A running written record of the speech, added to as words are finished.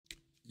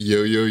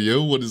Yo, yo,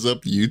 yo, what is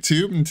up,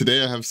 YouTube? And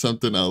today I have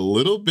something a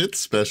little bit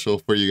special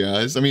for you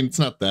guys. I mean, it's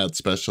not that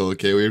special,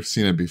 okay? We've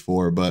seen it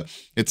before, but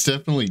it's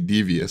definitely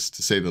devious,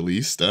 to say the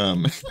least.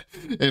 And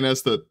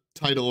as the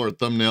title or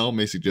thumbnail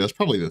may suggest,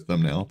 probably the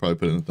thumbnail, I'll probably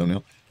put it in the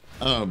thumbnail.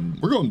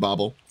 We're going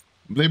Bauble.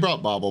 They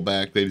brought Bauble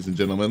back, ladies and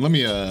gentlemen. Let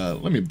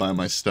me buy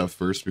my stuff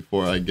first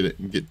before I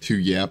get too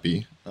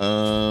yappy.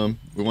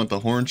 We want the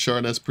Horn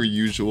Shard as per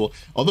usual.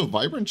 Although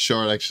Vibrant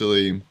Shard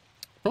actually...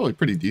 probably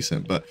pretty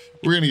decent, but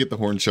we're gonna get the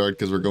Horn Shard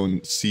because we're going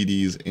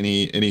CDs.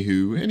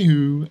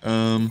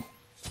 Anywho,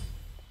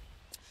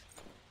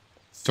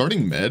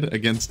 starting med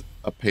against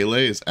a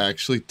Pele is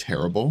actually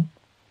terrible.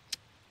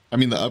 I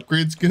mean, the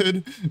upgrade's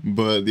good,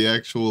 but the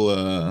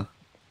actual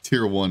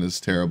tier 1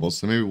 is terrible.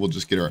 So maybe we'll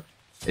just get our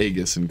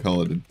Aegis and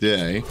call it a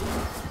day.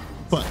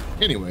 But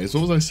anyways,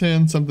 what was I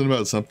saying? Something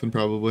about something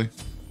probably.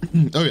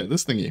 Oh yeah,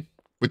 this thingy,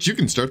 which you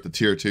can start the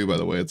tier 2, by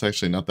the way. It's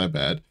actually not that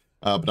bad.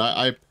 But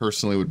I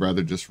personally would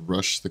rather just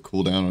rush the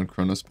cooldown on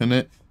Chronos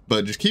Pendant.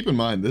 But just keep in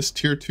mind, this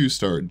tier 2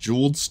 start,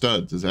 Jeweled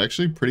Studs, is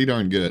actually pretty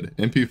darn good.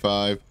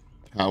 MP5,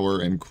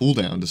 power, and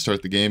cooldown to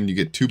start the game, and you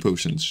get 2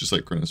 potions, just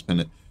like Chronos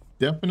Pendant.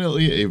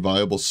 Definitely a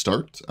viable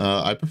start.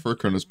 I prefer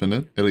Chronos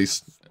Pendant, at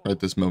least right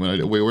this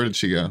moment. Wait, where did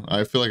she go?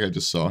 I feel like I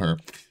just saw her.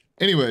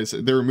 Anyways,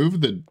 they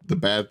removed the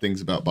bad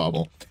things about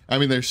Bauble. I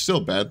mean, there's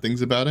still bad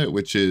things about it,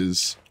 which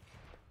is...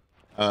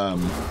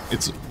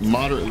 it's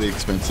moderately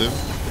expensive.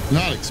 It's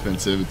not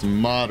expensive, it's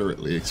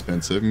moderately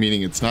expensive,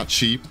 meaning it's not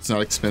cheap, it's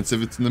not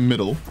expensive, it's in the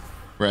middle,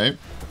 right?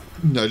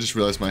 I just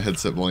realized my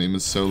headset volume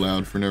is so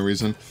loud for no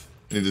reason.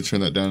 I need to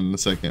turn that down in a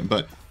second.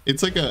 But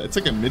it's like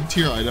a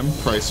mid-tier item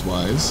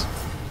price-wise.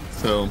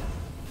 So,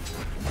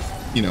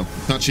 you know,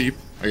 it's not cheap,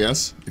 I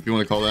guess, if you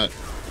want to call that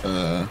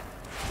a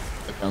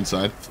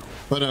downside.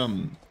 But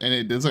and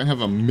it doesn't have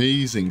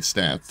amazing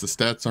stats. The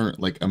stats aren't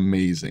like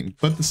amazing,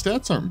 but the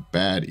stats aren't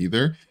bad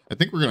either. I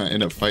think we're gonna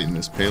end up fighting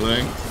this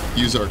Pele.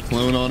 Use our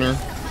clone on her,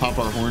 pop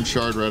our Horn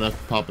Shard right after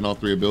popping all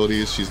 3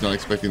 abilities. She's not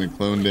expecting the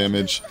clone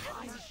damage.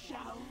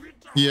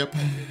 Yep,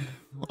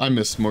 I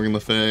miss Morgan Le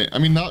Fay. I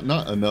mean, not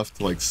enough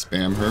to like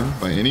spam her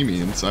by any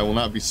means. I will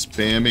not be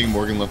spamming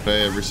Morgan Le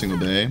Fay every single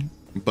day,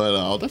 but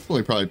I'll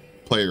definitely probably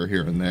play her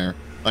here and there.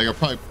 Like, I'll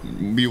probably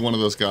be one of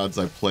those gods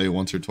I play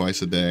once or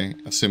twice a day,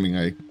 assuming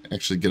I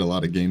actually get a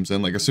lot of games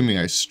in. Like, assuming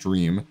I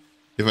stream.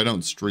 If I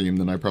don't stream,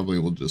 then I probably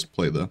will just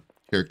play the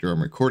character I'm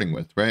recording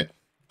with, right?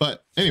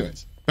 But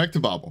anyways, back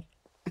to Bauble.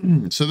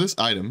 So this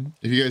item,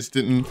 if you guys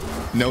didn't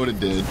know what it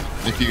did,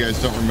 if you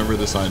guys don't remember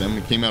this item,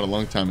 it came out a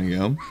long time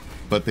ago,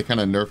 but they kind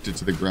of nerfed it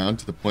to the ground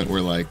to the point where,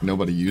 like,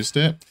 nobody used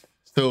it.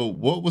 So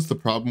what was the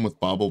problem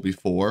with Bauble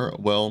before?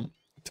 Well...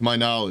 to my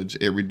knowledge,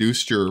 it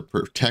reduced your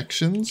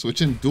protections,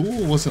 which in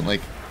Duel wasn't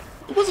like,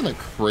 it wasn't a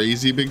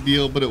crazy big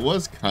deal, but it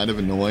was kind of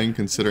annoying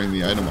considering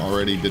the item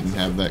already didn't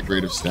have that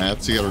great of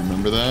stats. You gotta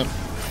remember that.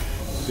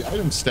 The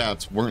item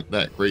stats weren't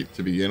that great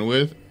to begin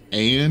with,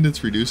 and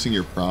it's reducing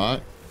your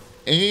prot,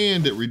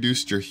 and it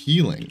reduced your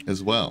healing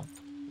as well,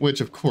 which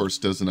of course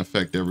doesn't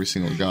affect every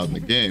single god in the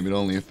game. It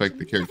only affects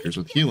the characters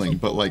with healing,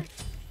 but like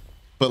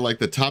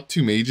the top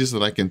 2 mages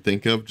that I can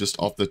think of just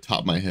off the top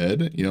of my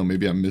head, you know,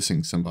 maybe I'm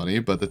missing somebody,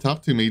 but the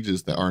top 2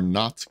 mages that are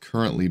not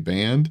currently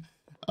banned,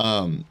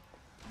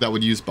 that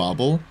would use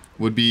Bauble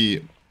would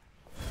be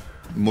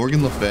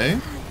Morgan Le Fay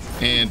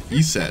and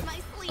Iset.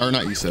 Or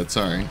not Iset,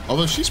 sorry.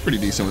 Although she's pretty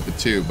decent with it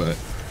too, but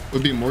it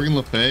would be Morgan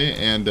Le Fay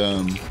and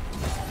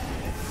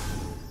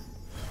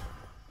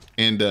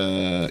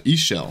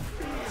Ixchel.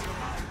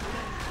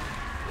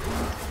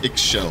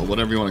 Ixchel,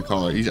 whatever you want to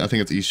call her. I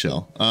think it's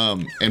Ixchel.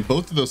 And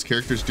both of those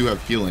characters do have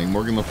healing.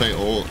 Morgan Le Fay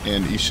ult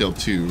and Ixchel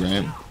too,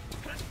 right?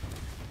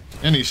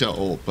 And Ixchel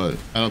ult, but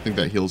I don't think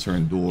that heals her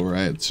in Duel,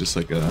 right? It's just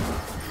like a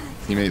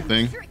teammate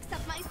thing.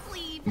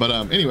 But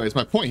anyways,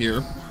 my point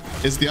here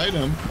is the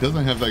item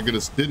didn't have that good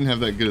of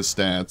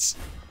stats,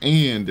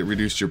 and it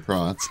reduced your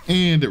prots,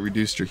 and it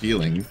reduced your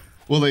healing.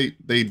 Well,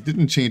 they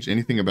didn't change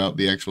anything about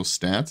the actual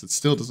stats. It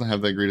still doesn't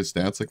have that great of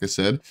stats, like I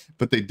said,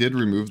 but they did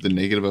remove the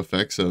negative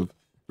effects of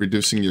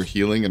reducing your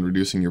healing and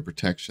reducing your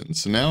protection.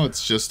 So now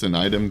it's just an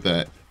item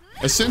that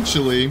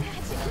essentially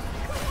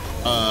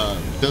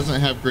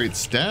doesn't have great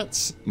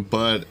stats,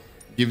 but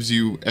gives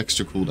you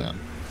extra cooldown.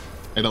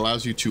 It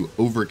allows you to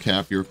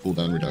overcap your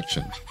cooldown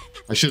reduction.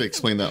 I should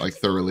explain that like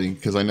thoroughly,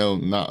 because I know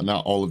not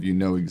all of you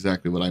know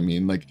exactly what I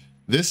mean. Like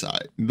this,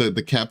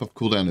 the cap of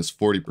cooldown is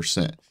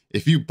 40%.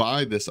 If you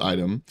buy this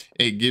item,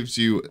 it gives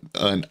you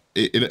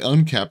it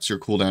uncaps your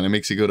cooldown. It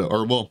makes you go to,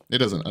 or well, it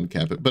doesn't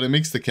uncap it, but it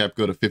makes the cap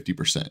go to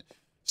 50%.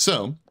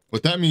 So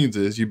what that means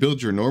is you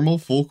build your normal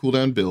full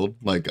cooldown build,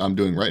 like I'm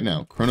doing right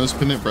now, Chronos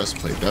Pendant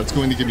Breastplate. That's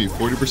going to give you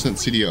 40%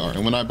 CDR.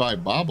 And when I buy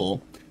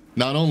Bauble,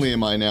 not only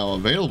am I now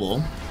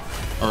available,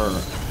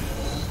 or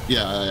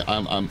yeah,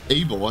 I'm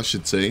able, I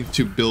should say,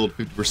 to build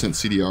 50%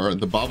 CDR.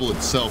 The Bauble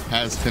itself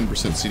has 10%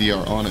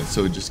 CDR on it,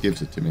 so it just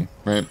gives it to me,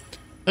 right?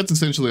 That's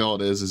essentially all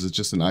it is it's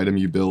just an item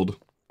you build.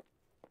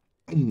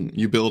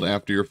 You build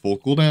after your full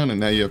cooldown, and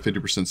now you have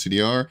 50%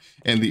 CDR.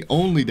 And the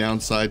only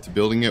downside to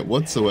building it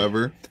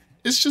whatsoever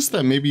is just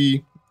that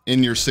maybe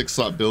in your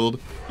 6-slot build,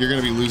 you're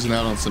going to be losing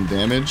out on some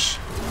damage.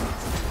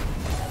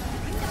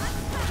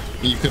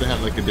 You could have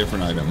had like a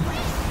different item.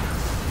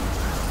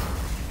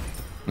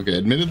 Okay,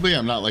 admittedly,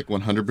 I'm not like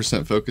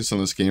 100% focused on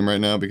this game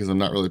right now because I'm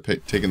not really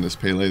taking this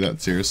Pele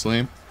that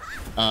seriously.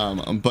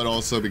 But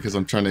also because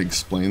I'm trying to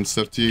explain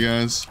stuff to you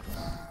guys.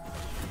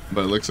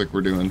 But it looks like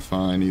we're doing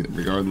fine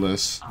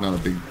regardless. Not a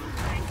big...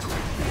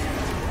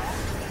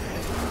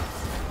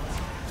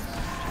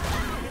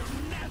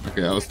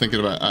 Okay, I was thinking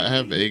about... I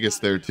have Aegis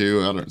there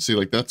too. I don't see,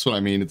 like, that's what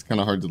I mean. It's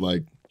kind of hard to,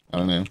 like... I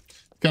don't know.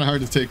 It's kind of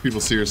hard to take people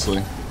seriously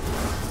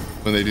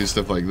when they do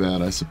stuff like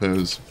that, I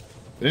suppose.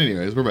 But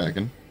anyways, we're back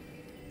in.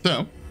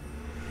 So,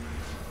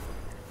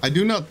 I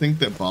do not think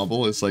that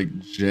Bauble is, like,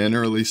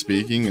 generally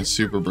speaking, a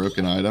super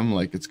broken item.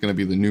 Like, it's going to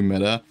be the new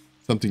meta,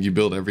 something you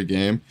build every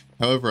game.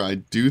 However, I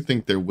do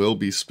think there will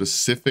be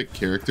specific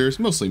characters,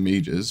 mostly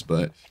mages,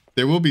 but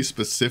there will be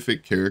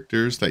specific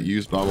characters that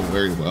use Bauble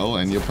very well,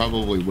 and you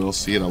probably will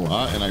see it a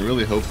lot, and I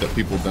really hope that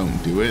people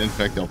don't do it. In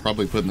fact, I'll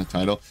probably put in the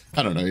title,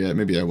 I don't know yet,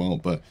 maybe I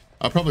won't, but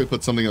I'll probably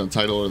put something in the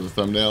title or the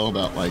thumbnail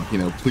about, like, you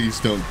know, please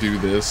don't do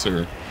this,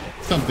 or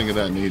something of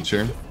that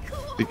nature.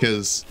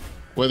 Because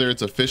whether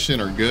it's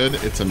efficient or good,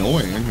 it's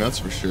annoying, that's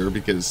for sure,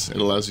 because it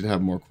allows you to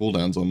have more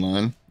cooldowns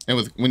online. And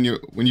with when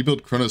you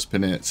build Chronos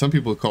Pendant, some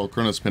people call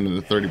Chronos Pendant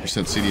a 30%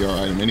 CDR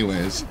item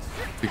anyways,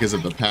 because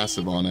of the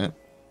passive on it.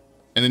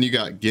 And then you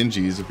got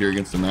Genjis if you're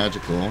against a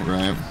magical,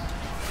 right?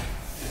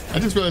 I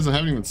just realized I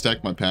haven't even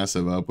stacked my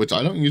passive up, which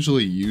I don't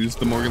usually use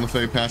the Morgan Le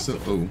Fay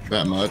passive,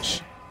 that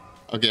much.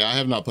 Okay, I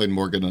have not played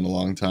Morgan in a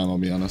long time, I'll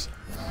be honest.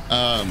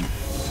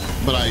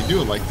 But I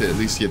do like to at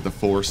least get the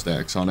 4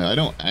 stacks on it. I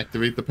don't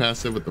activate the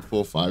passive with the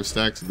full 5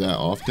 stacks that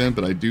often,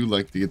 but I do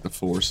like to get the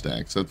 4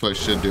 stacks. That's what I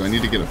should do. I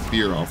need to get a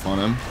fear off on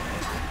him.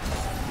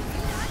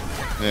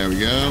 There we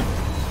go.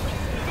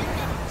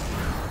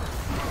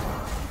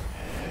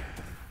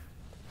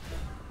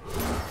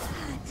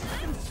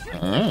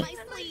 Alright.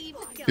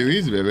 Too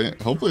easy, baby.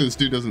 Hopefully this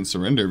dude doesn't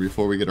surrender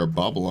before we get our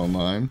Bauble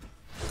online.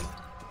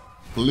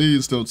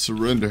 Please don't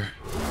surrender.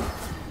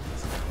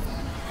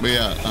 But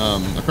yeah,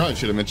 I probably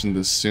should have mentioned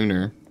this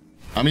sooner.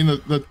 I mean,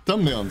 the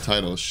thumbnail and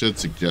title should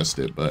suggest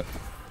it, but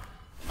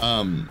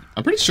I'm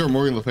pretty sure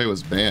Morgan Le Fay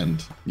was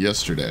banned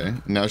yesterday.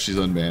 Now she's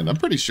unbanned. I'm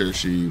pretty sure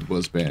she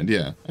was banned.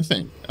 Yeah, I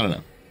think. I don't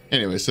know.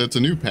 Anyway, so it's a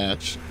new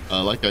patch.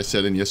 Like I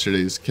said in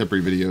yesterday's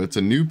Kepri video, it's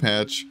a new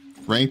patch.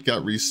 Rank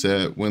got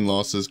reset.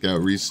 Win-losses got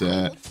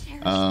reset.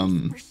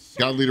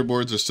 God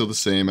leaderboards are still the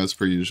same as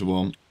per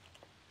usual.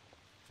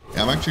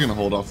 I'm actually going to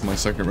hold off on my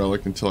second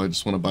relic until I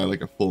just want to buy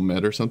like a full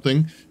med or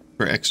something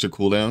for extra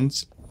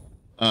cooldowns.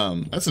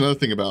 That's another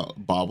thing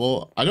about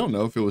Bauble. I don't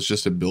know if it was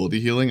just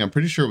ability healing. I'm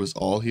pretty sure it was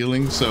all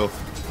healing. So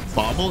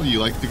Bauble, you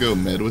like to go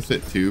med with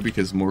it too,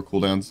 because more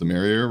cooldowns the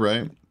merrier,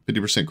 right?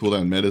 50%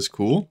 cooldown med is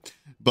cool,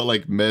 but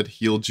like med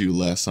healed you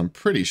less. I'm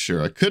pretty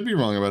sure. I could be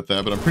wrong about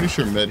that, but I'm pretty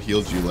sure med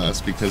healed you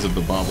less because of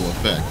the Bauble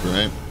effect,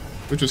 right?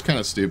 Which was kind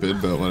of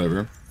stupid, but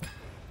whatever.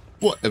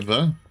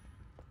 Whatever.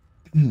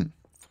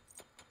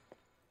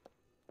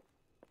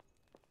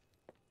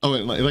 Oh,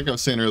 and like I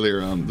was saying earlier,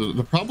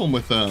 the problem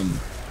with the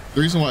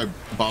reason why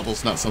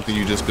Bauble's not something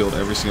you just build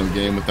every single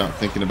game without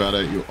thinking about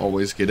it, you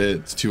always get it,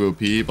 it's too OP,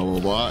 blah blah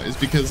blah, is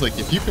because like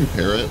if you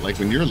compare it, like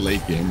when you're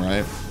late game,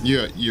 right?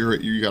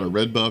 You got a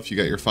red buff, you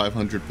got your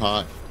 500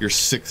 pot, your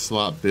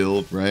 6-slot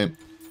build, right?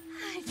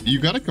 You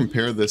got to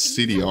compare this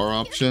CDR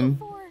option,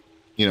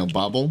 you know,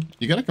 Bauble.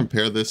 You got to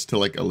compare this to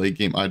like a late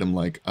game item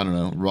like, I don't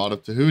know, Rod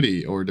of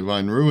Tahuti or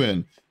Divine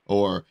Ruin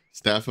or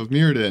Staff of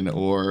Mirrodin,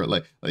 or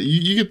like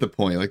you get the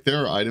point. Like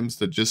there are items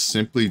that just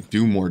simply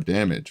do more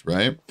damage,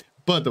 right?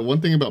 But the one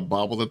thing about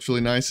Bauble that's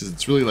really nice is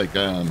it's really like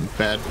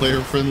bad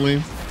player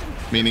friendly,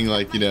 meaning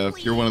like, you know,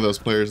 if you're one of those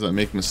players that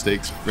make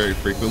mistakes very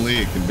frequently,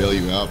 it can bail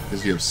you out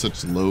because you have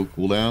such low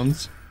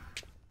cooldowns,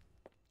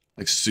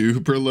 like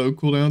super low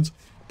cooldowns.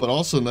 But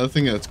also another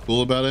thing that's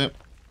cool about it,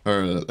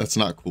 or that's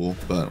not cool,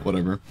 but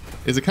whatever,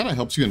 is it kind of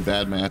helps you in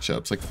bad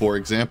matchups. Like for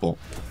example,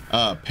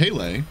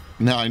 Pele.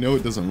 Now I know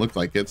it doesn't look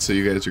like it, so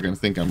you guys are gonna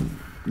think I'm,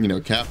 you know,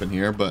 capping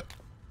here, but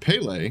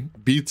Pele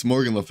beats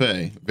Morgan Le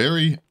Fay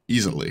very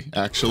easily,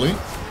 actually.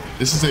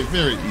 This is a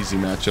very easy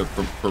matchup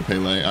for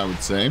Pele, I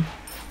would say.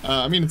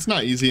 I mean, it's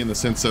not easy in the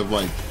sense of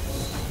like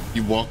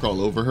you walk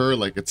all over her,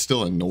 like it's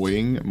still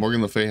annoying.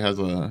 Morgan Le Fay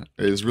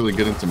is really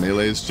good into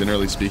melees,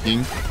 generally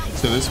speaking.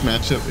 So this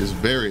matchup is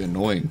very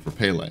annoying for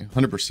Pele,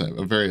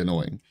 100%, very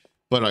annoying.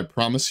 But I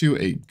promise you,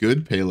 a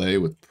good Pele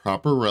with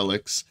proper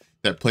relics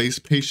that plays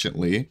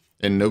patiently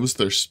and knows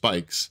their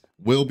spikes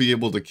will be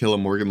able to kill a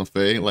Morgan Le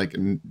Fay like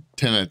 10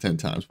 out of 10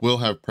 times. Will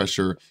have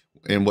pressure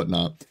and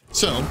whatnot.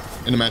 So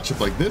in a matchup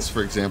like this,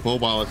 for example,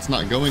 while it's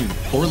not going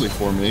poorly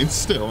for me,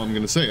 still, I'm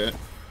going to say it,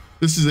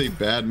 this is a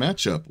bad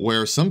matchup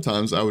where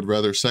sometimes I would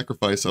rather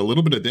sacrifice a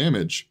little bit of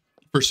damage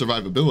for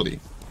survivability.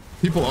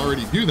 People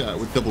already do that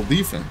with double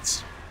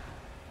defense.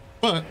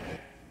 But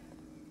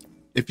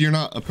if you're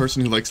not a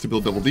person who likes to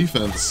build double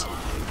defense,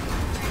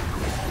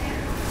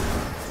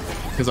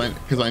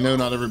 because I know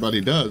not everybody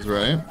does,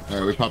 right? All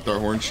right, we popped our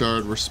horn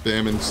shard. We're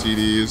spamming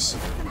CDs.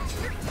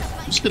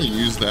 just gonna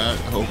use that.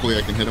 Hopefully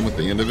I can hit him with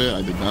the end of it.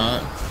 I did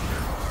not.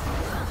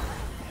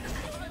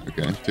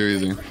 Okay, too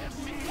easy.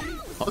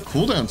 Our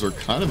cooldowns are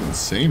kind of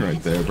insane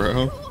right there,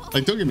 bro.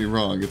 Like, don't get me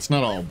wrong, it's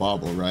not all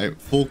Bauble, right?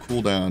 Full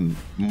cooldown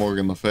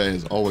Morgan Le Fay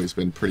has always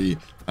been pretty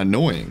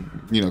annoying.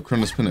 You know,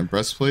 Chronos Pin and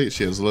Breastplate,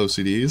 she has low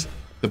CDs.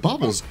 The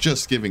Bauble's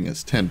just giving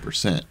us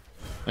 10%.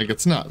 Like,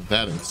 it's not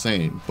that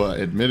insane, but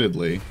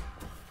admittedly,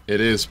 it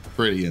is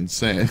pretty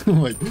insane.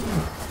 Like,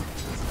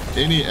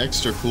 any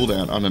extra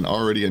cooldown on an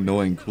already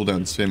annoying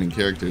cooldown spamming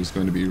character is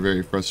going to be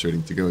very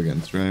frustrating to go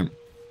against, right?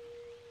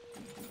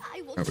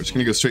 Alright, we're just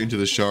gonna go straight into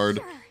the shard.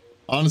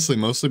 Honestly,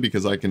 mostly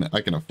because I can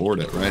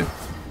afford it, right?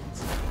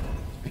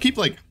 I keep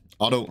like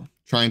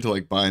trying to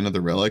like buy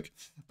another relic,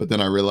 but then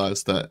I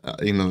realized that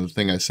you know, the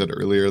thing I said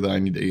earlier, that I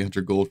need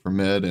 800 gold for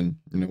med, and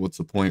you know, what's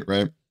the point,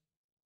 right?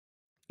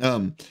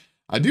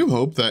 I do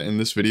hope that in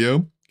this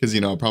video, because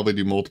you know, I'll probably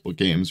do multiple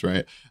games,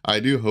 right?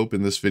 I do hope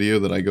in this video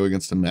that I go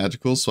against a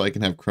magical, so I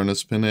can have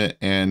Chronos Pin it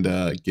and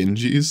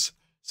Genji's,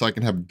 so I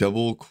can have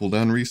double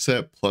cooldown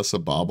reset plus a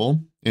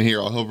Bauble. And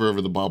here, I'll hover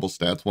over the Bauble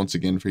stats once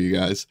again for you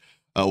guys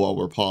while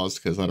we're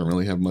paused, because I don't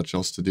really have much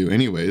else to do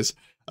anyways.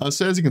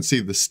 So as you can see,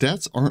 the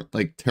stats aren't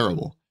like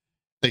terrible.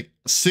 Like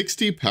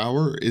 60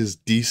 power is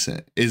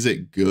decent. Is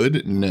it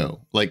good?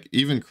 No. Like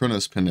even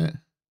Chronos Pin it.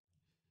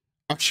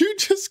 Are you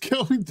just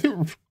going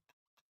to...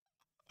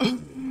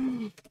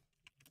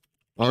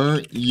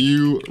 Aren't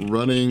you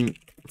running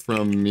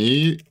from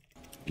me,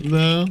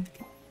 though?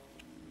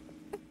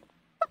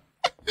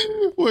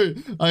 Wait,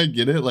 I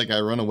get it. Like, I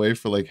run away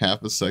for like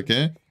half a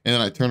second, and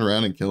then I turn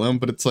around and kill him.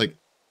 But it's like,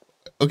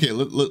 okay,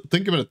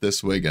 think about it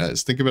this way,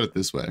 guys. Think about it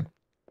this way.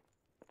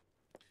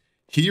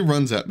 He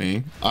runs at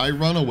me. I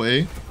run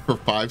away for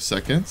 5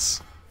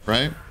 seconds,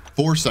 right?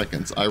 4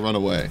 seconds, I run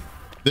away.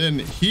 Then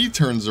he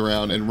turns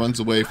around and runs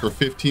away for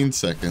 15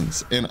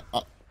 seconds. And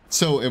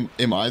so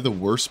am I the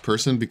worst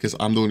person because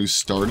I'm the one who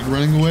started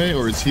running away?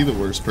 Or is he the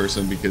worst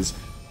person because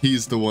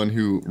he's the one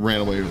who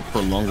ran away for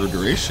a longer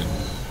duration?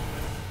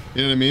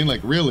 You know what I mean?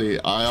 Like,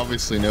 really, I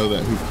obviously know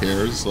that who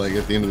cares? Like,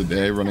 at the end of the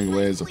day, running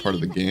away is a part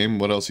of the game.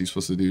 What else are you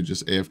supposed to do?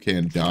 Just AFK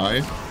and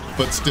die?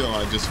 But still,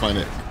 I just find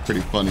it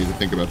pretty funny to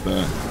think about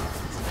that.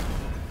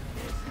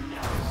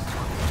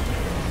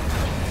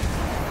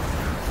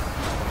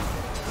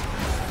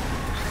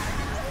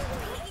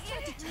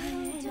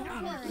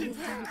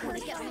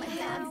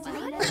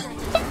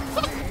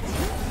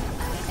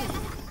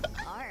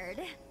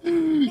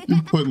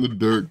 You're put in the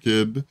dirt,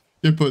 kid.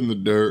 You're put in the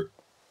dirt.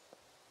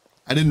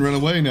 I didn't run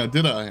away now,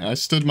 did I? I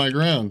stood my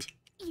ground.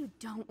 You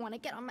don't want to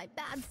get on my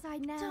bad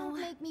side now. Don't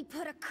make me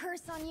put a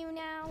curse on you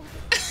now.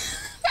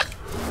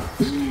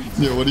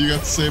 Yeah, what do you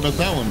got to say about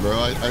that one, bro?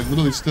 I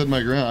literally stood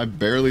my ground. I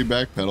barely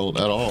backpedaled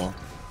at all.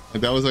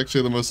 Like, that was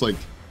actually the most, like,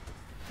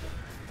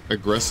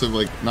 aggressive,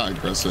 like, not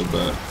aggressive,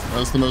 but that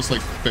was the most,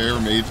 like, fair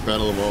mage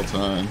battle of all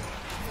time.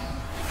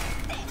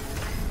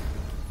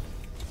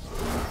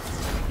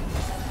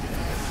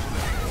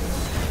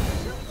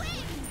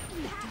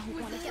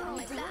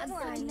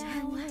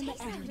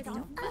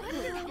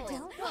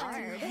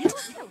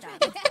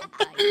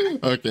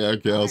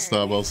 Okay, I'll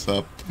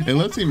stop.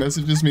 Unless he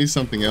messages me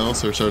something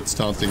else or starts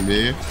taunting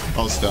me,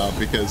 I'll stop,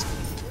 because,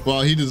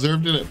 well, he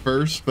deserved it at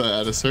first, but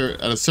at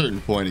a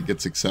certain point it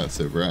gets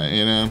excessive, right?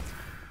 You know?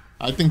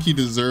 I think he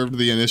deserved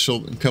the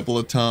initial couple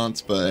of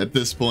taunts, but at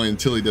this point,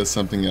 until he does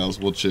something else,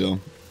 we'll chill.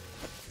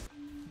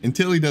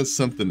 Until he does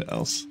something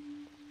else.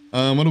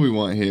 What do we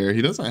want here?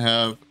 He doesn't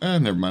have...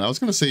 never mind. I was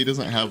gonna say he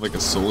doesn't have like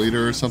a soul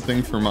eater or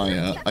something for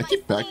my... I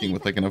keep backing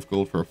with like enough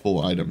gold for a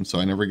full item, so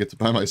I never get to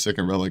buy my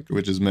second relic,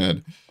 which is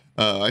mad.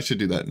 I should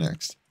do that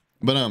next.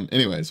 But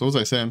anyways, what was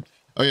I saying?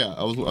 Oh yeah,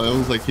 I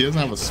was like, he doesn't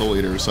have a soul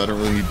eater, so I don't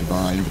really need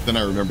divine. But then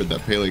I remembered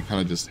that Pele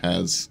kind of just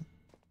has...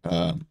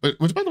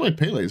 which, by the way,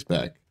 Pele's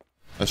back.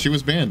 She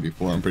was banned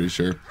before, I'm pretty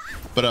sure.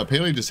 But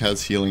Pele just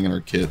has healing in her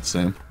kit,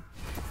 so...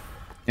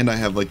 And I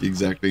have like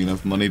exactly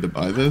enough money to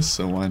buy this,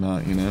 so why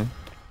not, you know?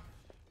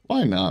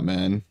 Why not,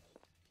 man?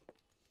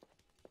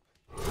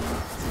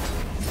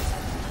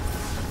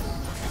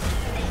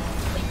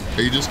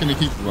 Are you just gonna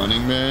keep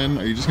running, man?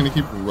 Are you just gonna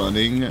keep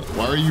running?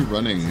 Why are you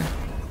running?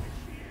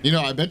 You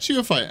know, I bet you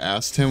if I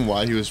asked him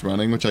why he was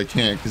running, which I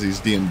can't because he's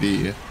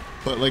D&D,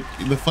 but like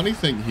the funny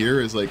thing here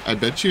is like, I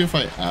bet you if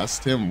I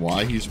asked him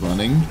why he's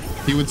running,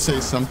 he would say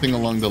something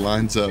along the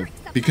lines of,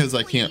 because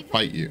I can't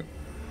fight you.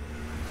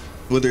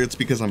 Whether it's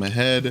because I'm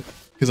ahead,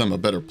 because I'm a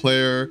better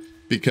player,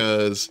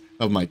 because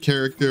of my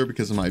character,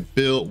 because of my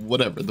build,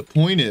 whatever. The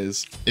point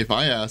is, if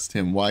I asked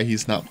him why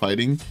he's not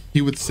fighting,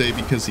 he would say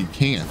because he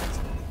can't.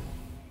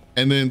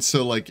 And then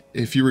so like,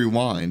 if you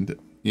rewind,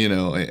 you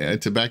know,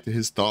 back to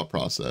his thought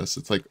process,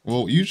 it's like,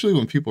 well, usually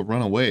when people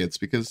run away, it's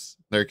because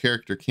their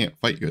character can't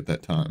fight you at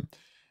that time.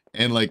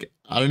 And like,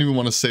 I don't even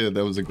want to say that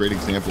that was a great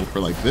example for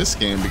like this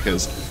game,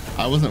 because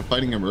I wasn't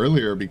fighting him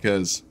earlier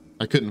because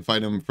I couldn't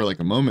fight him for like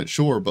a moment,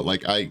 sure, but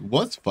like I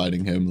was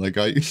fighting him. Like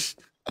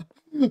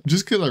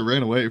just because I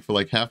ran away for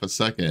like half a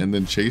second and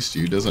then chased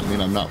you doesn't mean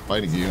I'm not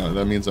fighting you.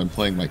 That means I'm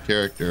playing my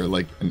character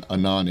like a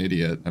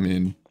non-idiot. I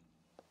mean,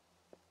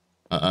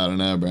 I don't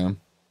know, bro.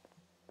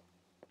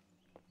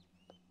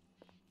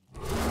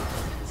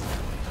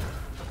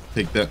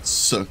 Take that,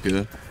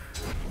 sucker.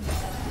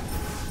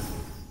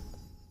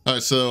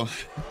 Alright, so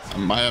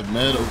I have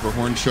Med over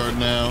Horn Shard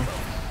now.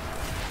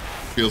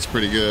 Feels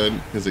pretty good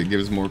because it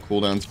gives more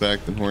cooldowns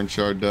back than Horn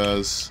Shard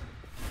does.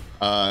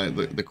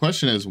 The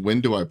question is,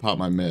 when do I pop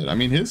my mid? I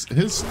mean, his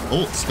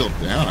ult's still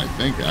down, I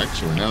think,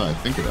 actually, now that I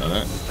think about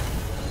it.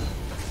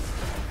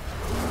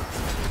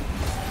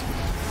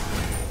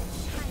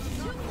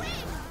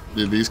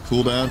 Dude, these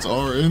cooldowns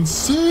are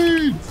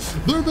insane!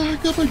 They're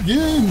back up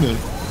again!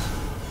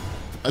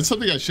 That's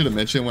something I should have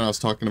mentioned when I was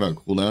talking about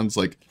cooldowns.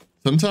 Like,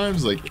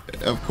 sometimes, like,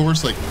 of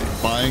course, like,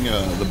 buying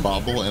the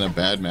Bauble in a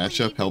bad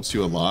matchup helps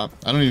you a lot.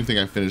 I don't even think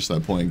I finished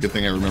that point. Good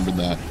thing I remembered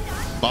that.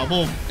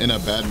 Bauble in a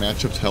bad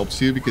matchup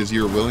helps you because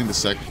you're willing to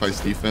sacrifice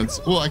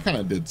defense. Well, I kind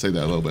of did say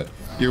that a little bit.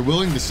 You're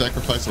willing to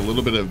sacrifice a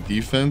little bit of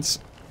defense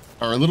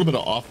or a little bit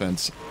of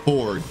offense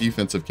for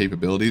defensive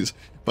capabilities,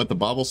 but the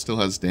Bauble still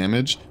has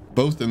damage,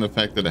 both in the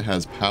fact that it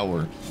has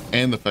power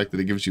and the fact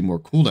that it gives you more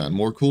cooldown.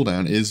 More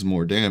cooldown is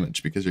more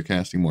damage because you're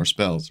casting more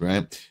spells,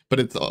 right? But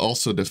it's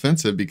also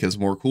defensive because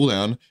more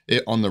cooldown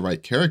on the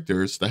right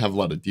characters that have a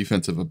lot of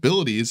defensive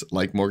abilities,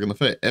 like Morgan Le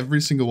Fay. Every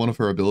single one of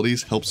her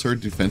abilities helps her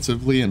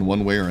defensively in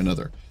one way or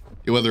another.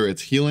 Whether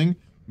it's healing,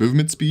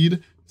 movement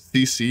speed,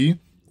 CC,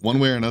 one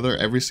way or another,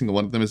 every single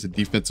one of them is a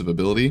defensive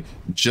ability,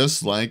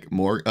 just like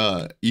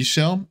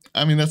E-Shell.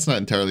 I mean, that's not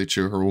entirely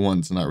true. Her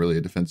one's not really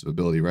a defensive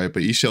ability, right?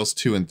 But E-Shell's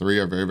 2 and 3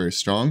 are very, very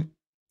strong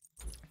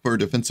for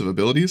defensive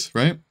abilities,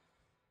 right?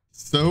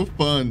 So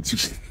fun.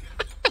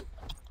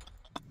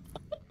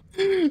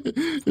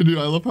 Dude,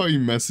 I love how he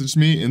messaged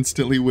me,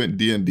 instantly went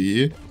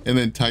D&D, and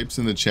then types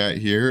in the chat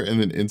here, and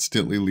then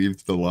instantly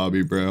leaves the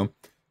lobby, bro.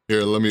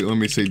 Here, let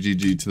me say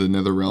GG to the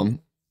Nether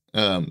Realm.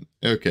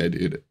 Okay,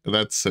 dude,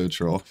 that's so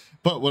troll.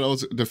 But what I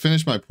was to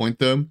finish my point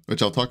though,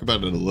 which I'll talk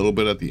about it a little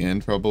bit at the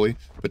end probably,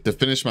 but to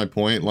finish my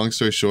point, long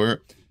story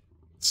short,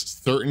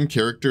 certain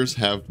characters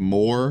have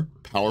more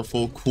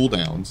powerful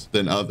cooldowns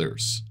than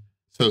others.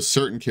 So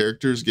certain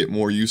characters get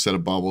more use out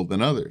of Bauble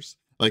than others.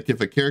 Like if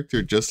a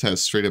character just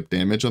has straight up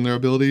damage on their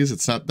abilities,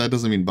 that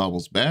doesn't mean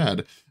Bauble's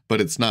bad,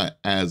 but it's not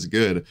as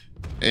good.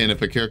 And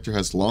if a character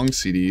has long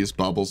CDs,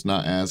 Bauble's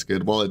not as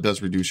good. While it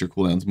does reduce your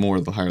cooldowns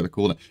more, the higher the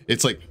cooldown.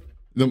 It's like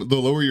the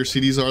lower your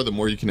CDs are, the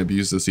more you can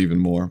abuse this even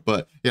more.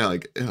 But yeah,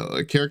 like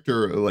a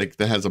character like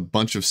that has a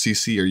bunch of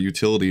CC or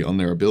utility on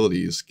their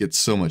abilities gets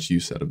so much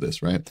use out of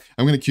this, right?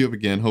 I'm going to queue up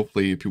again.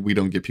 Hopefully we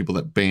don't get people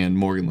that ban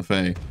Morgan Le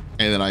Fay,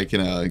 and then I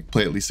can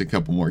play at least a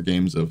couple more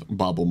games of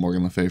Bauble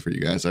Morgan Le Fay for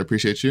you guys. I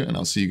appreciate you, and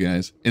I'll see you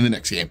guys in the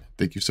next game.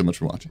 Thank you so much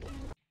for watching.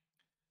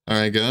 All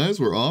right, guys,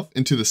 we're off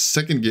into the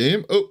second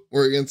game. Oh,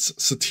 we're against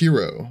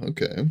Satiro.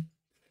 Okay.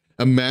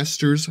 A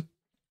Masters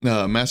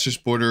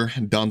Border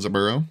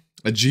Donzaburo.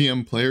 A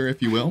GM player, if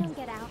you will. I don't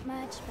get out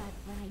much, but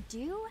when I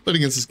do, but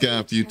against this guy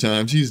a few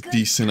times. He's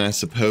decent, I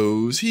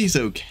suppose. He's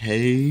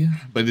okay.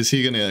 But is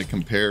he going to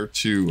compare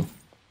to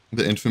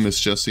the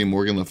InfamousJesse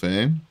Morgan Le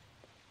Fay?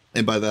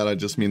 And by that, I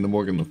just mean the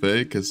Morgan Le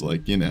Fay, because,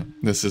 like, you know,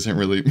 this isn't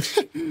really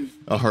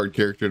a hard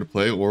character to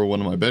play or one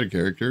of my better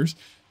characters.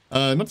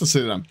 Not to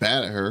say that I'm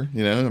bad at her,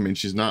 you know. I mean,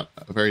 she's not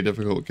a very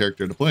difficult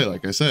character to play,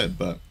 like I said,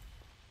 but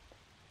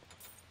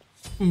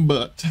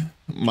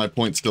my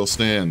point still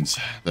stands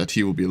that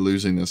he will be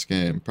losing this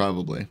game.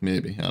 Probably,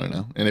 maybe, I don't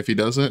know. And if he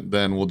doesn't,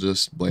 then we'll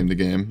just blame the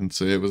game and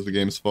say it was the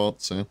game's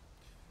fault. So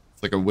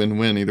it's like a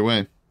win-win either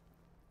way.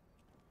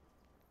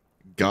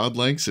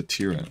 Godlike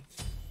Satiro.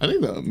 I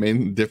think the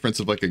main difference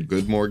of like a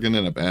good Morgan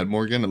and a bad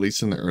Morgan, at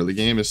least in the early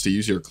game, is to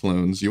use your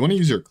clones. You want to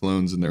use your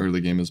clones in the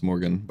early game as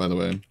Morgan, by the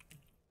way.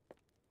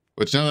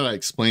 Which, now that I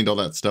explained all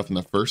that stuff in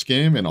the first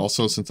game, and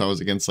also since I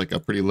was against like a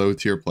pretty low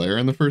tier player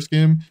in the first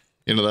game,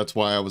 you know, that's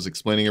why I was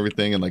explaining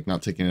everything and like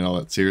not taking it all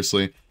that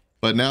seriously.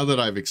 But now that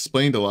I've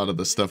explained a lot of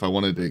the stuff I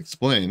wanted to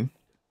explain,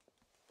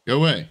 go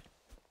away.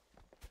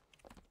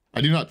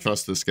 I do not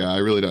trust this guy. I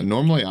really don't.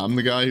 Normally, I'm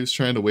the guy who's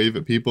trying to wave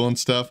at people and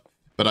stuff,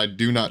 but I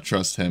do not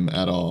trust him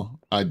at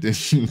all. I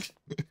didn't.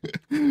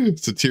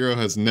 Satiro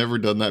has never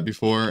done that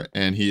before,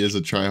 and he is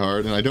a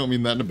tryhard, and I don't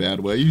mean that in a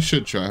bad way. You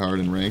should try hard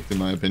in ranked, in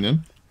my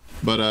opinion.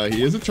 But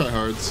he is a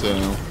tryhard,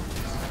 so...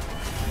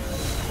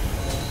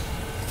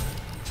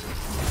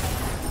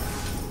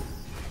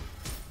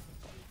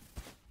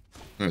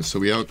 Alright, so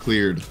we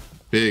out-cleared.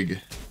 Big.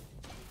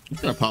 I'm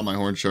gonna pop my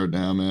Horn Shard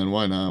now, man.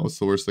 Why not? What's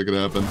the worst that could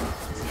happen?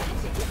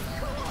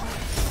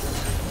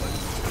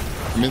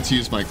 I meant to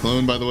use my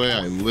clone, by the way.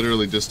 I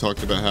literally just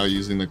talked about how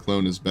using the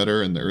clone is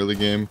better in the early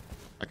game.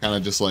 I kind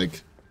of just,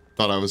 like,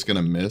 thought I was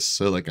gonna miss,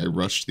 so, like, I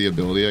rushed the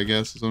ability, I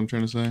guess, is what I'm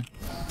trying to say.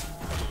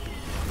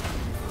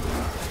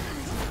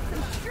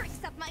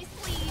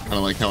 Kind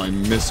of like how I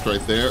missed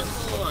right there.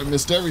 Oh, I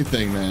missed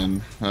everything,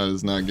 man. That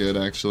is not good,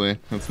 actually.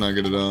 That's not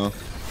good at all.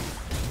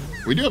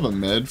 We do have a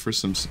med for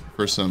some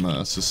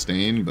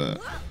sustain,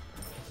 but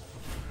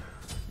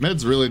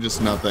med's really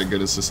just not that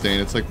good as sustain.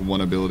 It's like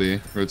one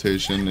ability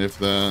rotation, if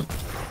that.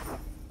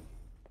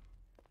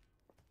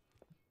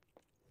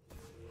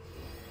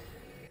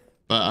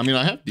 But I mean,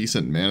 I have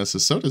decent mana,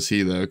 so does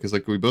he though, because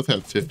like we both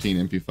have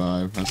 15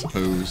 MP5, I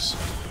suppose.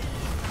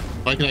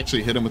 If I could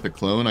actually hit him with a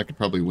clone, I could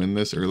probably win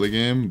this early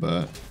game,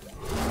 but...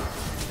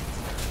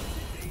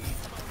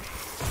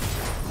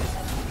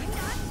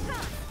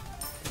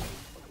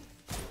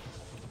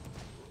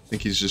 I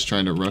think he's just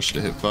trying to rush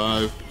to hit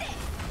 5,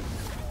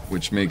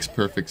 which makes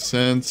perfect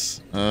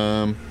sense.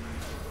 I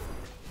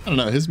don't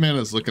know, his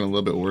mana is looking a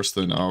little bit worse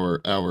than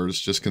ours,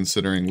 just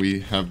considering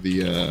we have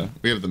the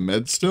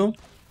med still.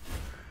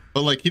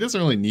 But like, he doesn't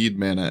really need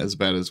mana as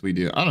bad as we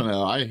do. I don't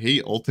know, I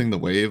hate ulting the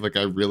wave, like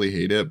I really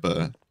hate it,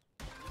 but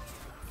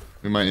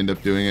we might end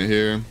up doing it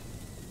here.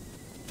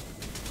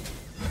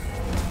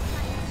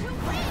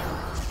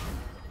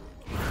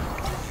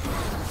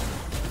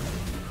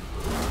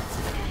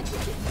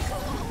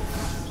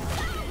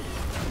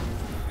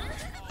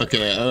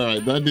 Okay,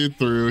 alright, that dude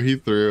he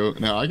threw.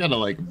 Now I gotta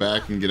like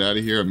back and get out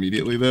of here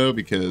immediately though,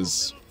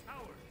 because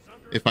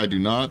if I do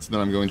not,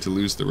 then I'm going to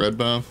lose the red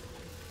buff.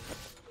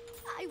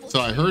 So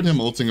I heard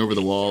him ulting over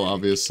the wall,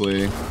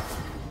 obviously.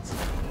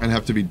 I'd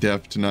have to be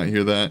deaf to not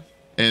hear that.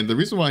 And the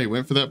reason why he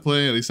went for that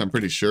play, at least I'm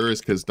pretty sure, is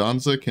because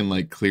Danza can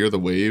like clear the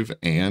wave,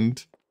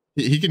 and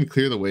he can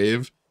clear the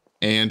wave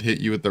and hit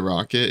you with the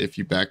rocket if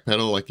you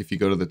backpedal, like if you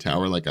go to the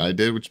tower like I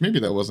did, which maybe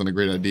that wasn't a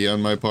great idea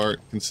on my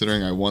part,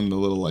 considering I won the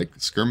little like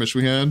skirmish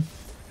we had.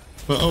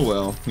 But oh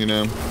well, you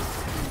know.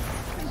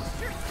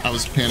 I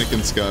was panicking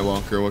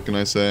Skywalker, what can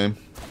I say?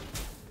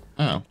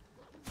 Ow.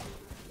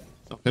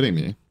 Stop hitting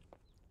me.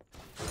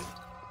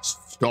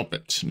 Stop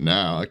it.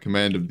 Now, a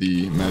command of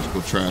the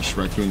magical trash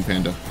raccoon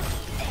panda.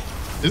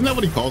 Isn't that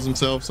what he calls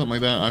himself? Something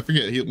like that? I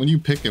forget. When you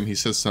pick him, he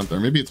says something. Or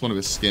maybe it's one of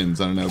his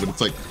skins. I don't know. But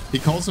it's like, he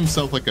calls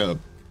himself like a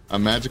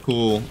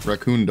magical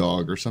raccoon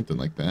dog or something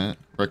like that.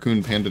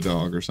 Raccoon panda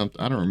dog or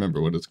something. I don't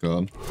remember what it's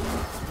called.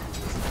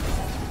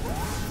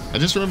 I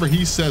just remember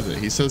he says it.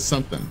 He says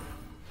something.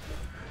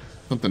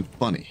 Something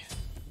funny.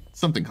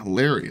 Something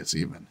hilarious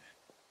even.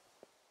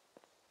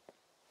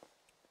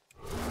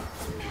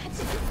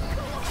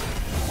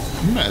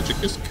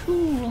 Magic is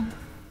cool.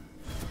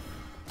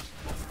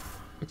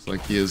 Looks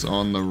like he is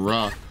on the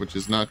rock, which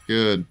is not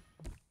good.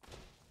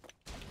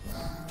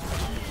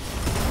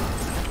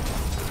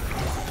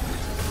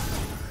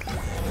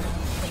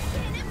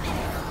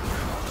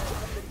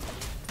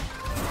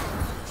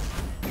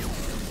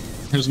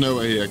 There's no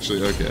way he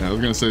actually... Okay, I was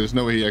gonna say there's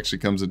no way he actually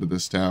comes into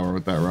this tower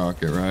with that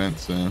rocket, right?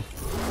 So...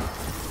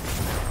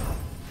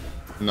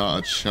 Not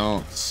a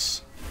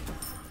chance.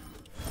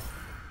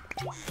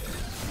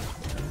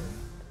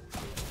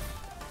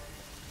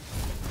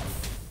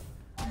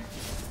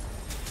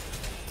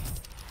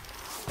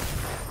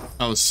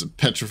 I was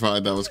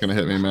petrified that was gonna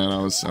hit me, man.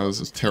 I was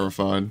just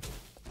terrified.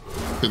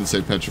 Couldn't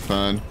say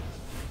petrified.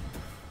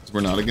 We're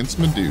not against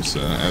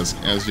Medusa,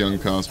 as young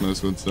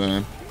Cosmos would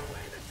say.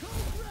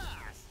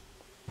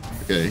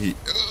 Okay, he...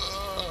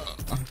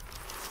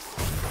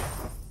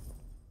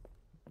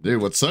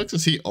 Dude, what sucks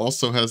is he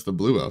also has the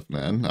blue buff,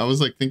 man. I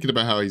was like thinking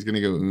about how he's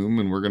gonna go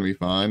and we're gonna be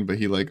fine, but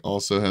he like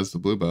also has the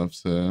blue buff,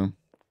 so...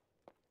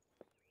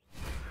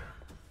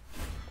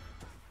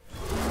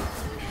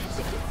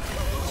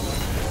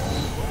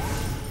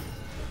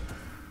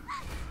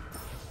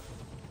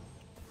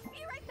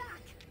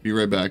 Be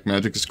right back.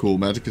 Magic is cool.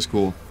 Magic is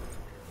cool.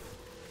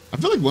 I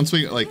feel like once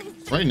we, like,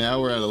 right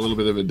now we're at a little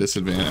bit of a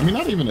disadvantage. I mean,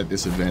 not even a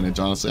disadvantage,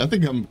 honestly. I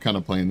think I'm kind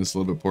of playing this a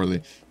little bit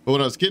poorly. But what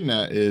I was getting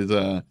at is,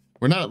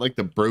 we're not at, like,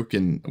 the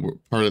broken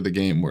part of the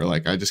game where,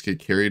 like, I just get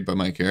carried by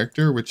my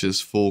character, which is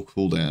full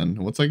cooldown.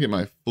 Once I get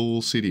my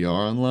full CDR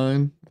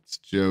online, it's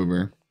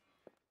over.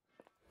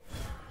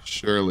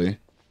 Surely.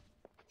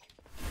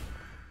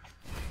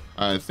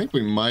 I think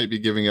we might be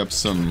giving up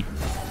some...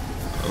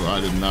 Oh, I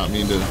did not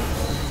mean to...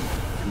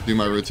 do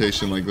my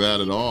rotation like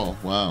that at all.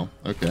 Wow.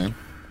 Okay.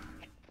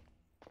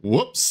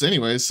 Whoops.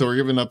 Anyways, so we're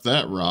giving up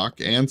that rock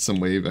and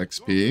some wave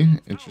XP.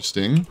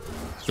 Interesting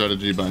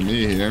strategy by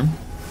me here.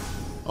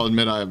 I'll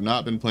admit I have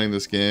not been playing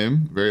this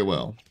game very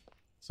well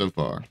so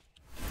far.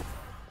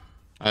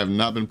 I have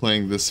not been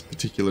playing this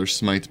particular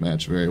Smite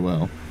match very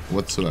well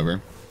whatsoever.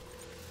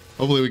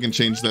 Hopefully we can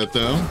change that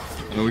though.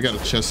 I know we got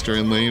a Chester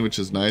in lane, which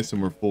is nice,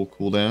 and we're full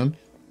cooldown.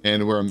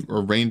 And we're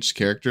a ranged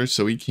character,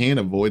 so we can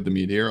avoid the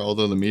meteor,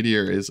 although the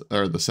meteor is,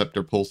 or the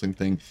scepter pulsing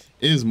thing,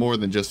 is more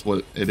than just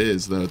what it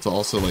is, though. It's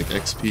also like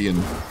XP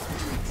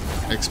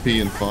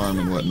and farm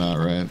and whatnot,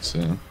 right?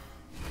 So.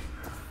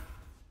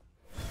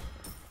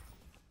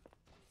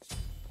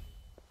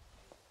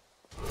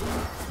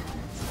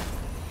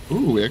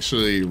 Ooh, we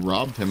actually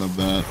robbed him of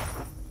that.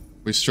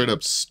 We straight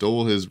up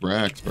stole his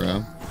racks,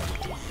 bro.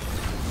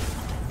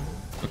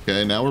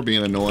 Okay, now we're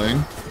being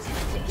annoying.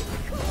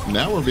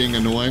 Now we're being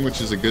annoying,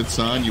 which is a good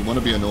sign. You want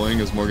to be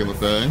annoying as Morgan Le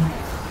Fay.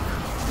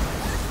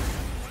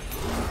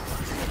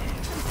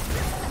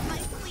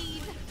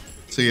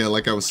 So yeah,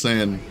 like I was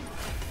saying,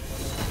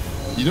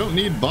 you don't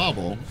need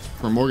Bauble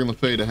for Morgan Le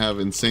Fay to have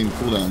insane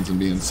cooldowns and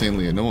be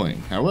insanely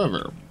annoying.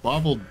 However,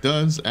 Bauble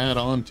does add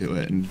on to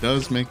it and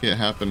does make it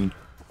happen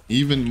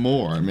even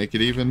more, make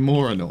it even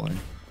more annoying.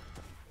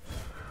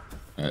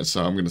 Alright,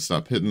 so I'm gonna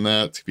stop hitting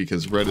that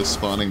because red is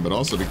spawning, but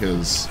also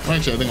because, well,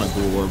 actually I think my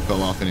dual orb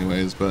fell off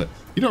anyways, but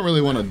you don't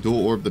really want to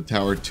dual orb the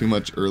tower too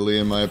much early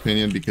in my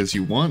opinion, because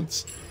you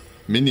want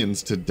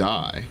minions to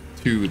die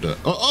to the,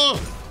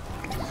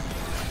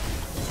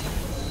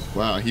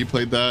 wow, he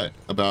played that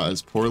about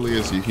as poorly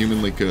as you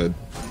humanly could.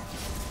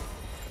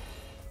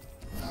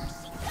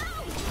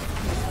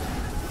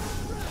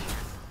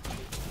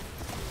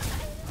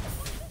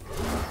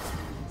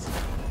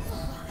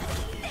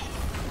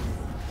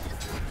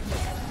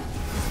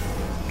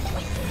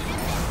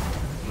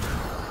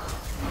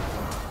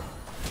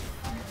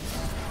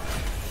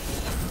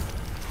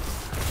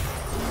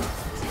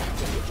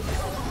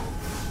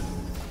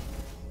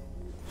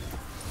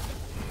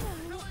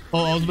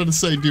 Oh, I was about to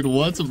say, dude,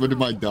 once did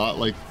my dot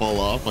like fall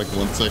off like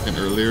 1 second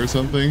earlier or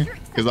something?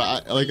 Because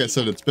like I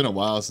said, it's been a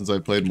while since I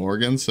played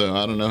Morgan, so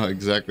I don't know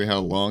exactly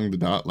how long the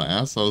dot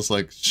lasts. I was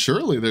like,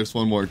 surely there's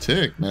one more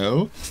tick,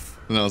 no?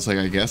 And I was like,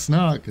 I guess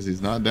not, because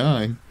he's not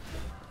dying.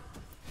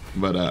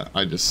 But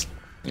I just,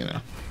 you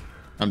know,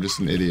 I'm just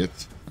an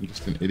idiot. I'm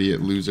just an idiot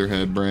loser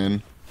head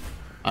brain.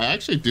 I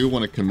actually do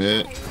want to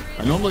commit.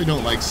 I normally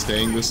don't like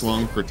staying this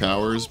long for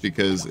towers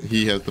because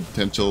he has the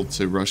potential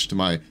to rush to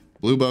my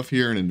blue buff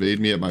here and invade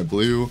me at my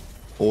blue,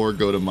 or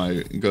go to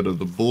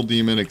the bull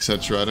demon,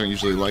 etc. I don't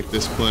usually like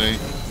this play,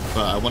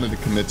 but I wanted to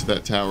commit to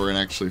that tower and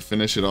actually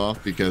finish it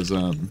off because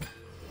in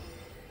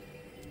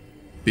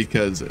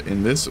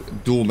this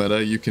duel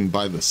meta you can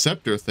buy the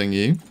scepter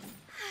thingy.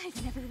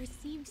 I've never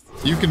received.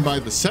 You can buy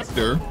the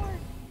scepter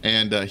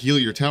and heal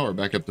your tower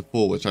back up to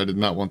full, which I did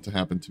not want to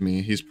happen to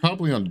me. He's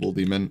probably on bull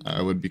demon.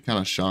 I would be kind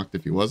of shocked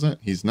if he wasn't.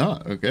 He's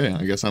not. Okay,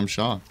 I guess I'm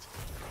shocked.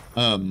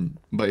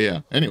 But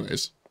yeah,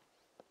 anyways,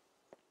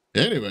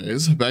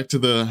 back to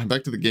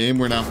the game.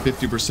 We're now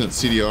 50%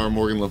 CDR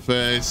Morgan Le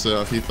Fay, so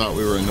if he thought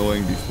we were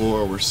annoying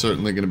before, we're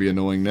certainly going to be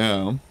annoying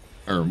now.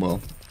 Or, well,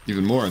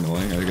 even more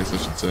annoying, I guess I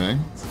should say.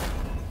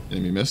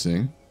 Enemy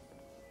missing.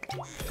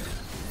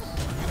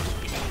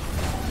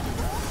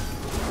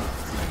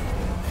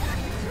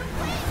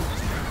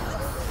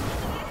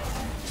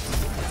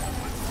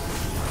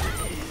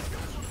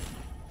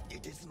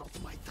 It is not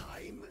my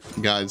time.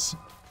 Guys,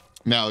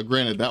 now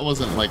granted that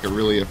wasn't like a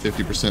 50%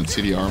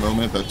 CDR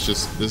moment.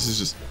 This is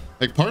just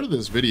like part of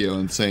this video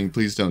and saying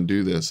please don't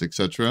do this,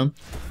 etc.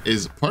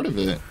 is part of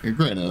it. And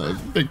granted, a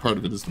big part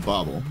of it is the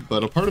Bauble,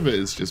 but a part of it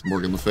is just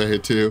Morgan Le Fay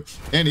too,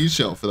 and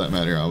E-Shell for that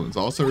matter. I was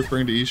also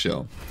referring to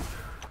E-Shell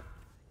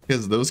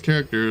because those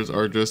characters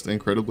are just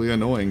incredibly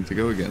annoying to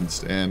go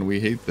against, and we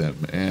hate them,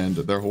 and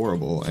they're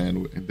horrible.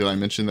 And did I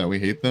mention that we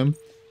hate them?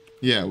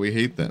 Yeah, we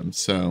hate them.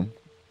 So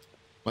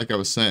like I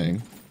was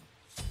saying,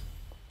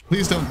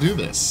 please don't do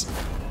this.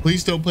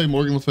 Please don't play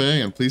Morgan Le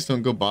Fay, and please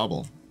don't go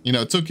Bauble. You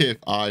know, it's okay if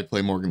I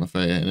play Morgan Le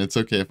Fay, and it's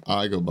okay if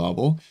I go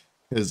Bauble,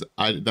 because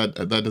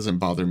that doesn't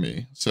bother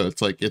me. So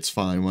it's like, it's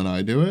fine when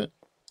I do it,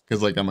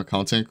 because like I'm a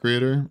content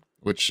creator,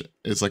 which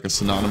is like a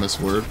synonymous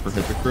word for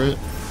hypocrite.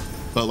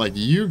 But like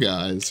you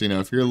guys, you know,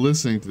 if you're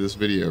listening to this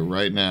video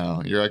right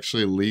now, you're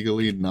actually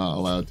legally not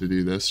allowed to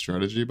do this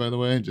strategy, by the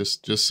way,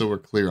 just so we're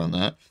clear on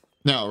that.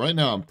 Now, right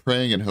now I'm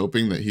praying and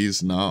hoping that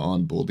he's not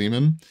on Bull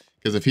Demon,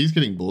 because if he's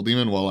getting Bull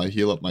Demon while I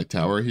heal up my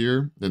tower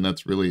here, then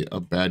that's really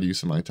a bad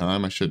use of my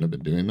time. I shouldn't have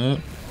been doing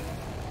that.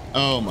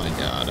 Oh my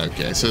god,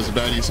 okay, so it's a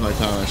bad use of my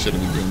time. I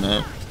shouldn't have been doing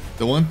that.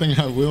 The one thing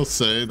I will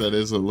say that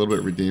is a little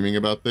bit redeeming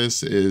about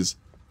this is,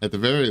 at the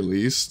very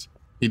least,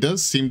 he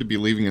does seem to be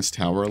leaving his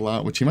tower a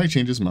lot, which he might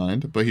change his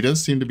mind, but he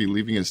does seem to be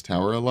leaving his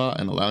tower a lot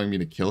and allowing me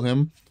to kill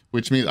him,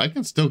 which means I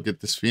can still get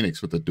this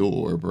Phoenix with a dual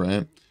orb,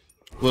 right?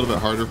 A little bit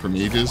harder for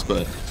mages,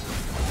 but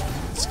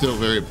still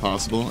very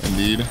possible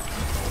indeed.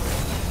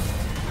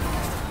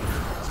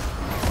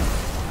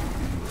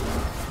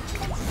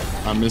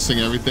 I'm missing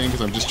everything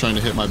because I'm just trying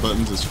to hit my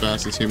buttons as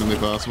fast as humanly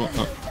possible.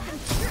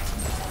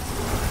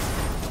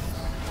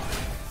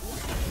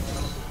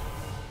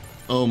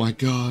 Oh my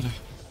god.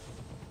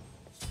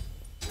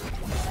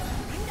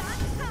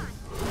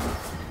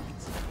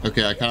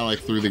 Okay, I kind of like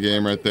threw the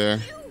game right there.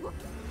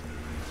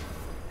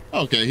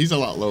 Okay, he's a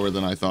lot lower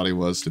than I thought he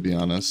was, to be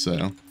honest,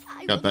 so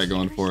got that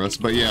going for us.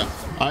 But yeah,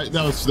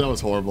 that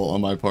was horrible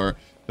on my part.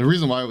 The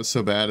reason why it was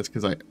so bad is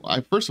because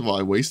I first of all,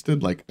 I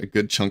wasted like a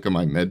good chunk of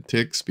my med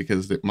ticks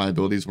because my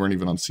abilities weren't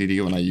even on CD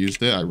when I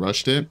used it. I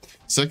rushed it.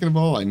 Second of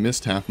all, I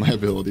missed half my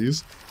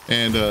abilities.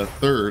 And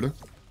third,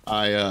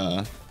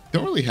 I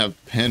don't really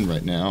have pen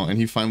right now, and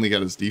he finally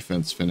got his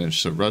defense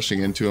finished, so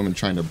rushing into him and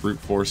trying to brute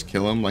force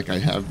kill him like I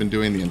have been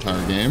doing the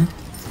entire game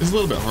is a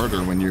little bit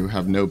harder when you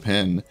have no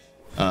pen.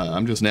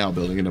 I'm just now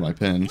building into my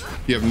pen.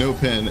 You have no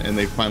pen and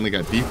they finally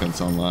got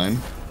defense online.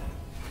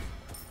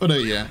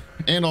 But yeah,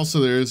 and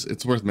also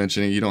it's worth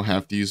mentioning, you don't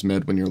have to use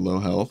med when you're low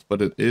health, but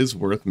it is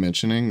worth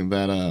mentioning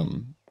that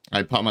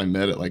I popped my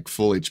med at like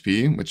full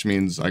HP, which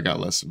means I got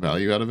less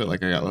value out of it,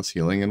 like I got less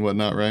healing and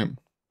whatnot, right?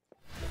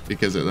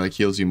 Because it like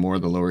heals you more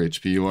the lower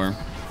HP you are.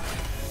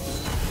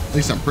 At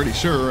least I'm pretty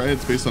sure, right?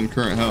 It's based on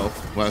current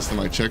health. Last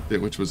time I checked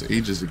it, which was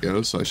ages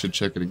ago, so I should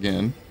check it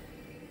again.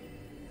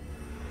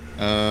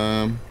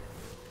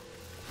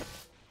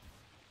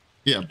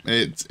 Yeah,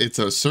 it's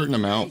a certain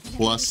amount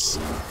plus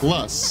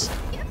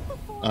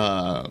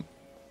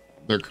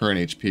their current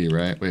HP,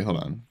 right? Wait, hold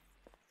on.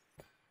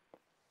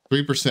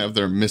 3% of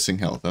their missing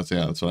health. That's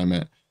what I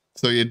meant.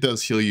 So it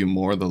does heal you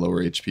more the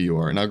lower HP you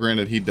are. Now,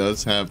 granted, he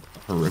does have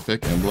a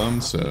horrific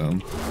emblem, so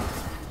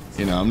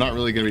you know I'm not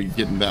really gonna be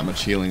getting that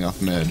much healing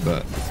off mid,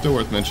 but still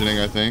worth mentioning,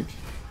 I think.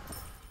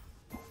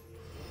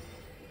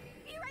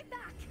 Be right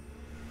back.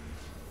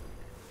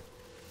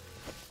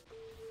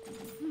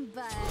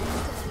 But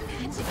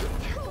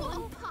come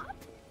on, Pop.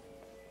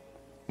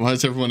 Why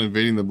is everyone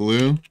invading the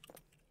blue?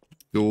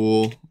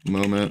 Duel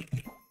moment.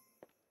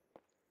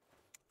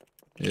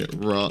 It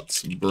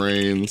rots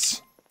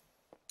brains.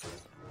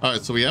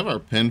 Alright, so we have our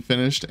pen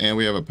finished and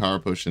we have a power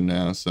potion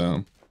now,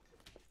 so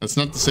that's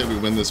not to say we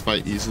win this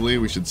fight easily.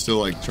 We should still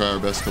like try our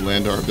best to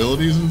land our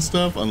abilities and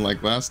stuff,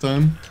 unlike last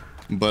time.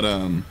 But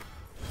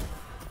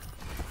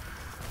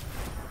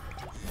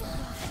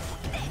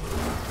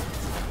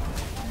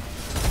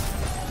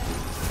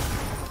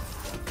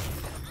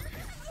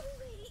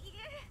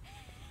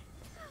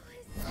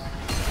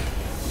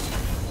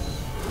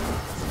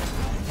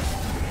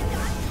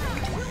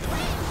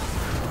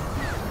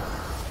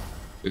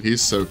dude,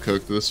 he's so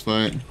cooked this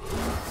fight.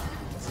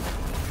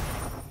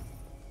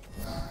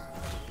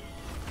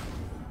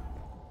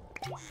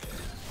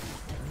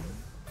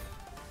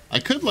 I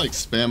could like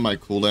spam my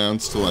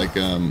cooldowns to like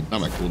not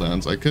my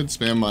cooldowns. I could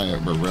spam my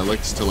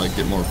relics to like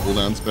get more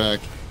cooldowns back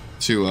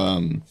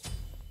to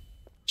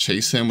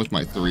chase him with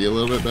my 3 a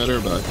little bit better,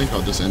 but I think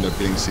I'll just end up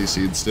getting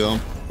CC'd still.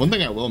 One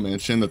thing I will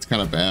mention that's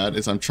kind of bad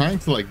is I'm trying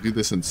to like do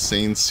this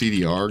insane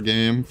CDR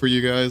game for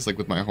you guys, like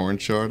with my horn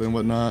shard and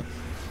whatnot.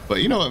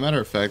 But you know what, matter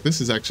of fact,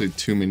 this is actually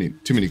too many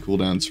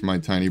cooldowns for my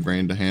tiny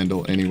brain to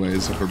handle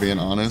anyways, if we're being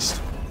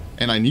honest.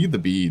 And I need the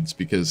beads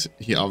because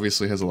he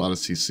obviously has a lot of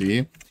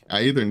CC.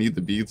 I either need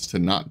the beads to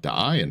not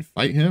die and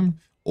fight him,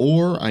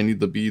 or I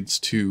need the beads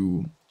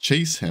to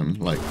chase him.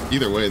 Like,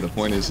 either way, the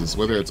point is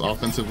whether it's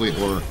offensively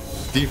or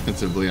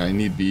defensively, I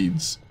need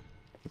beads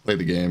to play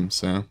the game.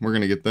 So we're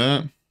gonna get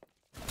that.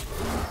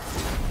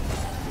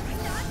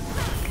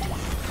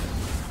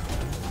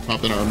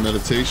 Pop in our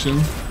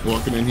meditation,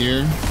 walking in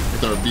here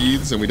with our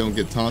beads, and we don't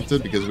get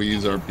taunted because we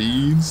use our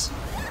beads.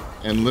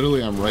 And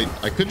literally I'm right,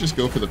 I could just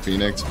go for the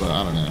Phoenix, but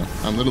I don't know.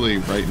 I'm literally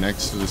right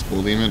next to this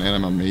Bull Demon, and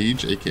I'm a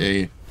mage,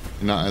 aka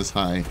not as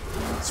high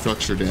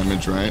structure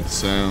damage, right?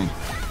 So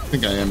I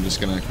think I am just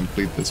gonna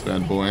complete this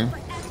bad boy.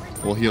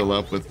 We'll heal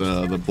up with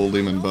the Bull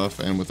Demon buff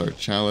and with our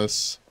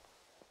Chalice.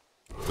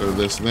 Throw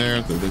this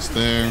there, throw this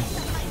there.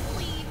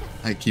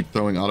 I keep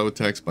throwing auto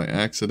attacks by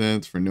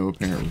accident for no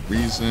apparent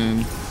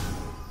reason.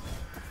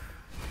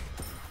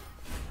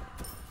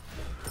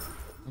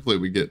 Hopefully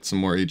we get some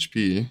more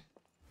HP.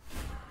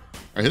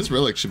 Alright, his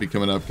relic should be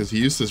coming up because he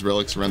used his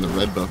relics around the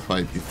red buff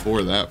fight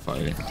before that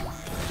fight.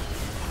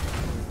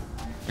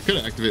 I could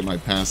activate my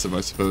passive,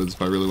 I suppose,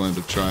 if I really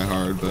wanted to try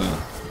hard, but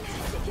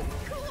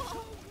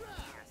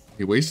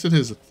he wasted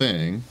his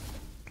thing.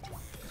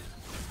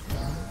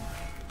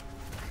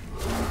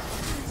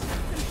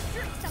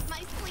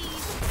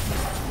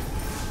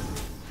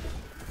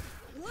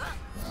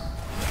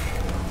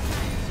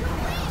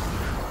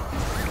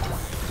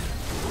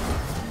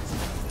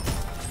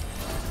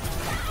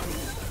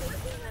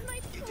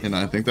 And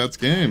I think that's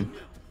game.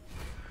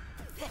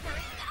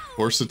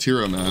 Poor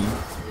Satira, man.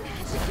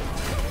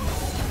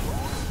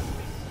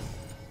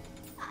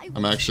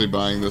 I'm actually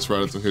buying this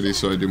right as a hoodie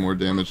so I do more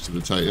damage to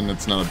the Titan.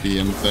 It's not a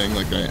BM thing,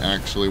 like I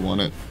actually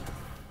want it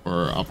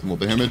for optimal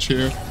damage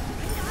here.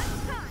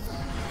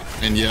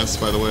 And yes,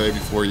 by the way,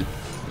 before you,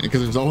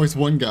 because there's always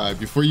one guy,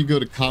 before you go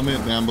to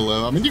comment down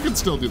below, I mean, you can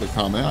still do the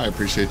comment. I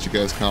appreciate you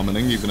guys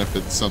commenting, even if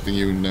it's something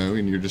you know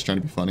and you're just trying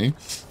to be funny.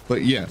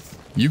 But yeah,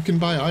 you can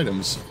buy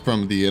items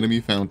from the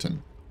enemy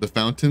fountain. The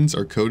fountains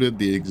are coded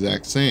the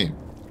exact same.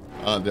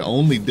 The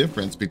only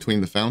difference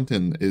between the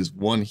fountain is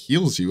one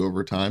heals you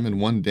over time and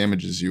one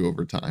damages you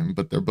over time,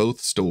 but they're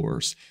both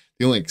stores.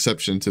 The only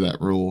exception to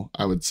that rule,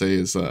 I would say,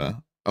 is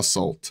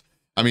assault.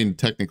 I mean,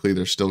 technically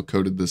they're still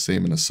coded the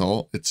same in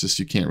assault. It's just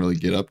you can't really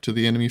get up to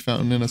the enemy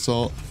fountain in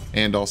assault,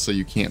 and also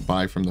you can't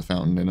buy from the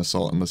fountain in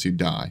assault unless you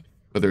die,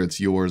 whether it's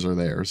yours or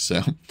theirs. So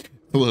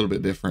it's a little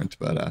bit different,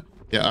 but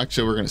yeah,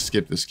 actually we're gonna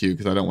skip this queue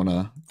because I don't want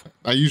to.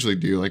 I usually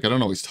do, like, I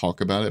don't always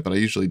talk about it, but I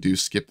usually do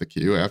skip the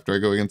queue after I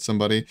go against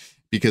somebody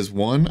because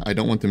 1, I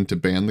don't want them to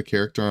ban the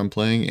character I'm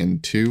playing,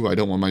 and 2, I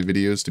don't want my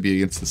videos to be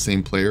against the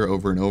same player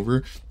over and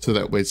over, so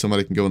that way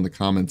somebody can go in the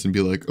comments and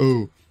be like,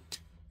 oh,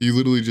 you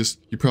literally just,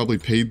 you probably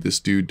paid this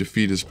dude to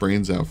feed his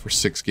brains out for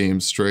 6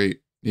 games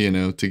straight, you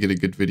know, to get a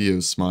good video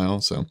smile.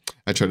 So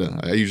I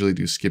usually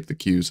do skip the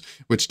queues,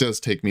 which does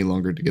take me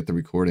longer to get the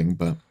recording,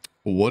 but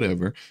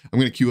whatever. I'm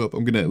going to queue up.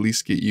 I'm going to at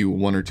least get you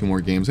 1 or 2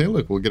 more games. Hey,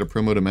 look, we'll get a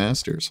promo to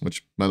Masters,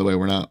 which, by the way,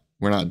 we're not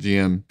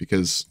GM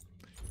because,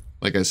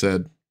 like I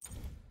said,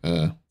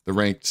 the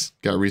ranked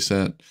got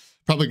reset.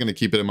 Probably going to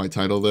keep it in my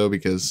title, though,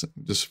 because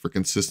just for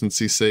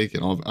consistency's sake,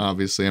 and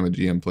obviously I'm a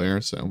GM player,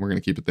 so we're going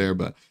to keep it there.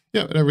 But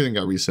yeah, everything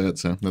got reset,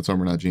 so that's why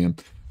we're not GM.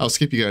 I'll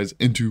skip you guys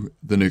into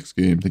the next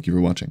game. Thank you for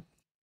watching.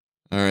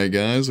 All right,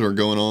 guys, we're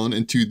going on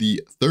into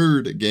the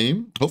third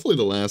game. Hopefully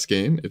the last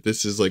game. If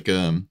this is like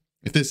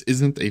if this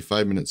isn't a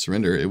 5-minute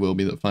surrender, it will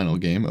be the final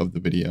game of the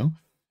video.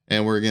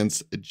 And we're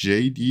against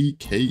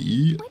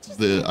JDKE,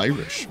 the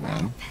Irish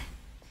man.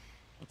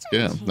 Let's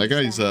go. That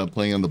guy's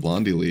playing on the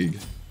Blondie League.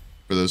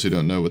 For those who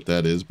don't know what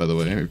that is, by the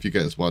way, if you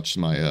guys watched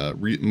my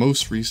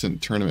most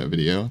recent tournament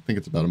video, I think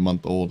it's about a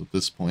month old at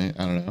this point.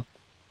 I don't know.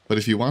 But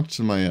if you watched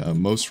my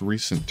most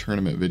recent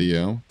tournament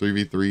video,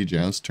 3v3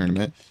 Joust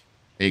tournament,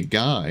 a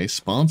guy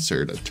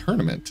sponsored a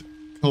tournament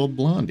called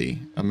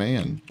Blondie, a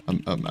man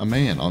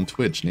on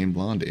Twitch named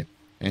Blondie,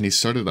 and he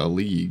started a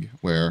league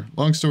where,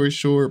 long story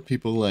short,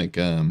 people like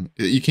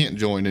you can't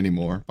join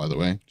anymore, by the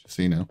way, just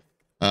so you know.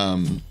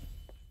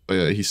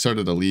 But he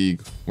started a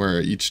league where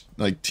each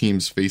like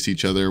teams face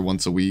each other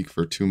once a week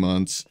for 2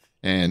 months,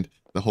 and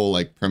the whole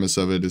like premise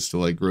of it is to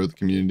like grow the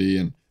community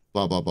and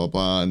blah blah blah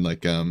blah, and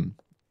like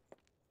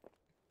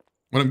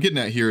what I'm getting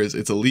at here is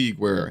it's a league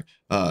where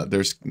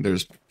there's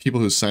people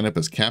who sign up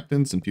as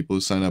captains and people who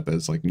sign up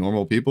as like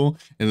normal people,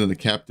 and then the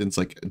captains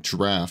like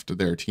draft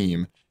their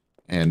team.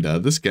 And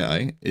this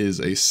guy is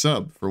a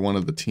sub for one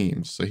of the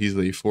teams, so he's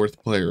the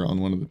 4th player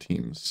on one of the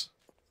teams.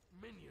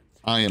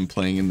 I am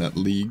playing in that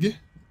league.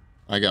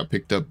 I got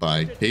picked up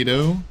by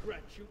Kato,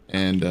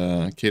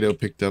 and Kato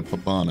picked up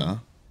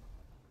Habana.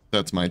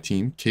 That's my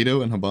team,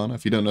 Kato and Habana.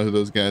 If you don't know who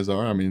those guys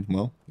are, I mean,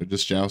 well, they're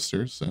just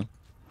jousters, so.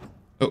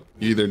 Oh,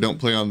 you either don't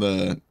play on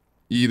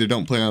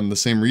the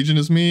same region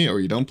as me, or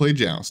you don't play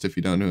Joust if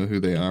you don't know who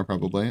they are,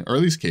 probably. Or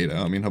at least Kato.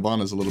 I mean,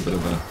 Habana's a little bit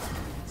of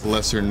a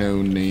lesser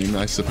known name,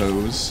 I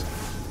suppose.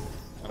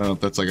 I don't know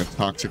if that's like a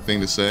toxic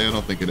thing to say. I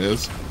don't think it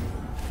is.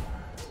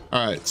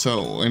 Alright,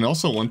 so, and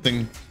also one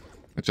thing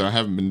which I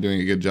haven't been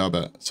doing a good job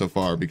at so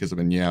far because I've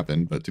been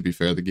yapping, but to be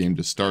fair, the game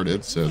just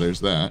started, so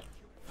there's that.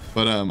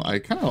 But I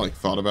kind of like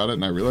thought about it,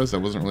 and I realized I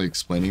wasn't really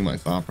explaining my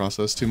thought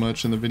process too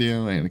much in the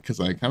video, and because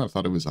I kind of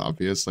thought it was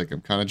obvious, like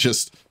I'm kind of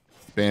just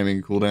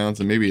spamming cooldowns,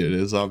 and maybe it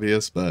is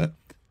obvious, but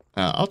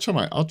I'll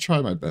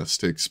try my best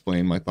to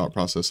explain my thought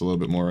process a little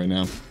bit more right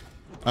now.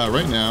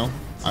 Right now,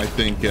 I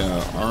think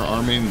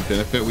our main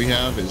benefit we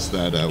have is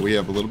that we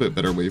have a little bit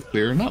better wave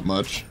clear, not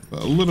much,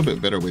 but a little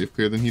bit better wave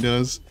clear than he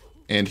does,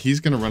 and he's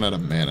gonna run out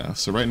of mana.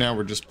 So right now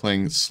we're just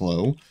playing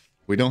slow.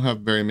 We don't have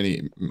very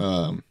many.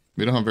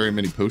 We don't have very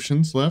many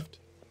potions left.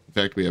 In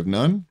fact, we have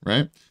none,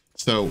 right?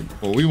 So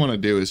what we want to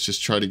do is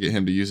just try to get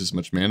him to use as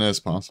much mana as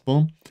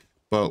possible.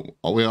 But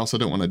we also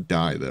don't want to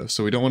die, though.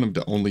 So we don't want him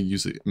to only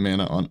use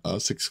mana on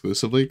us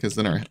exclusively, because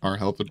then our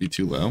health would be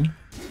too low.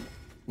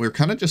 We're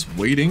kind of just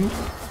waiting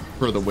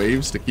for the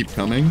waves to keep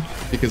coming,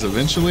 because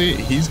eventually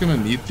he's going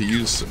to need to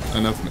use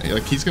enough,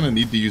 like he's going to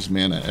need to use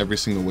mana every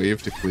single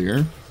wave to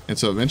clear. And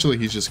so eventually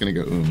he's just going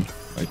to go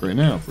like right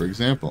now, for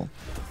example.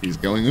 He's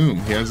going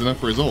He has enough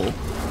for his ult.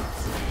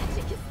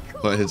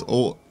 But his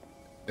ult,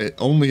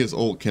 only his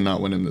ult cannot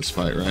win in this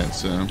fight, right?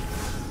 So,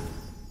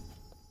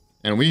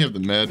 and we have the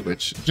med,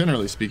 which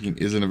generally speaking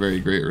isn't a very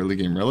great early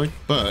game relic,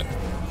 but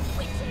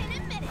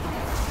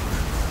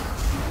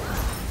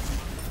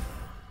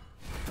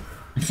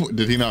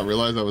did he not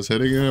realize I was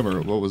hitting him, or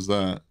what was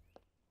that?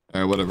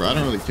 Alright, whatever. I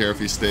don't really care if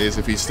he stays.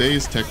 If he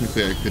stays,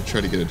 technically I could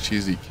try to get a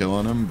cheesy kill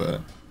on him, but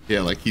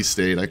yeah, like he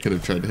stayed. I could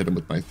have tried to hit him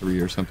with my 3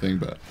 or something,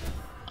 but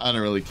I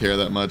don't really care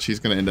that much. He's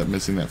going to end up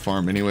missing that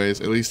farm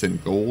anyways. At least in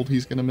gold,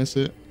 he's going to miss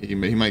it. He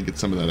might get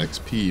some of that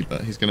XP,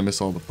 but he's going to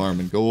miss all the farm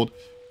in gold.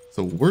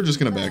 So we're just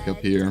going to back up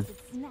here.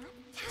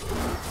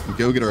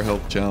 Go get our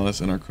health chalice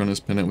and our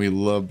Cronus Pendant. We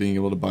love being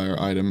able to buy our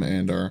item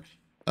and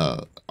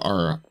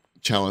our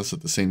chalice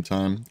at the same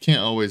time.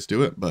 Can't always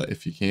do it, but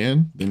if you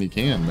can, then you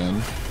can,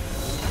 man.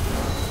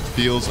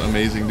 Feels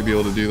amazing to be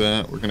able to do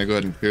that. We're going to go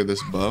ahead and clear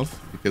this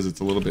buff because it's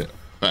a little bit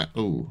fat.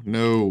 Oh,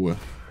 no.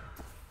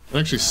 It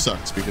actually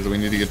sucks because we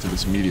need to get to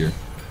this meteor.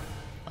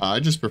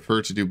 I just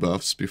prefer to do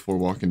buffs before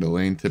walking to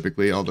lane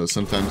typically, although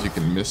sometimes you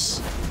can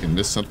miss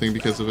something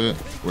because of it.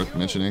 Worth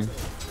mentioning.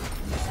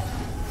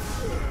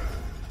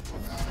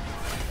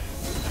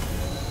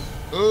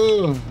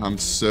 Oh, I'm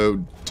so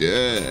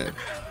dead.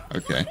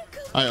 Okay,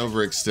 I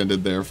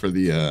overextended there for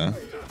the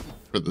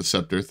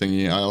scepter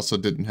thingy. I also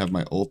didn't have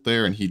my ult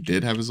there, and he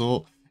did have his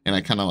ult. And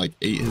I kind of like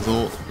ate his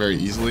ult very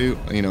easily.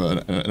 You know,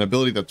 an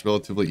ability that's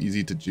relatively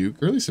easy to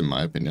juke, or at least in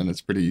my opinion, it's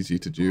pretty easy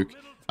to juke.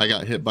 I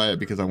got hit by it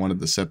because I wanted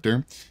the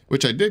scepter,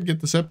 which I did get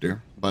the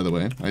scepter, by the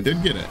way. I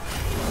did get it.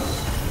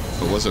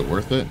 But was it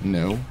worth it?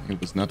 No, it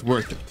was not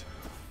worth it.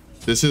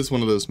 This is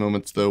one of those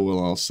moments, though,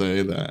 where I'll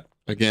say that,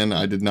 again,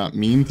 I did not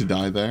mean to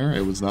die there.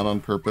 It was not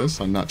on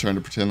purpose. I'm not trying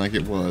to pretend like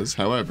it was.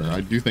 However,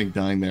 I do think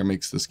dying there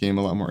makes this game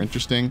a lot more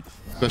interesting,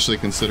 especially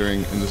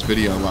considering, in this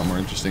video, a lot more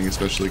interesting,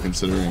 especially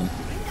considering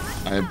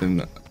I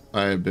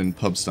have been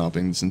pub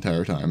stomping this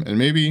entire time, and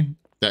maybe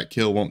that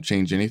kill won't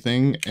change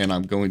anything, and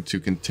I'm going to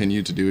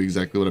continue to do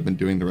exactly what I've been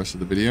doing the rest of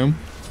the video.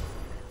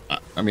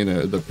 I mean,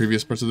 the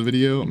previous parts of the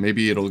video,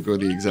 maybe it'll go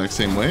the exact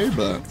same way,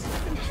 but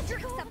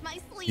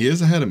he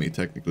is ahead of me,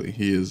 technically.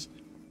 He is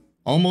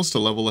almost a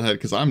level ahead,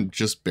 because I'm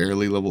just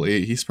barely level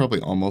 8. He's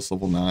probably almost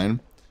level 9,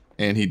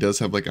 and he does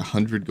have like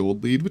 100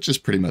 gold lead, which is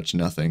pretty much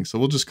nothing. So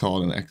we'll just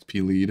call it an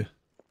XP lead.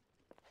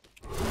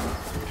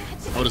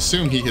 I would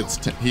assume he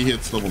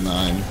hits level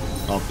 9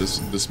 off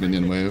this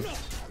minion wave.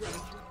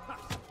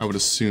 I would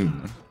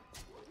assume.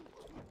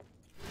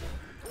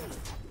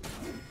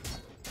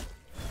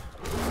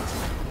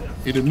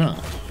 He did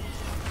not.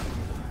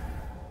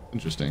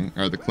 Interesting.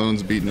 Are the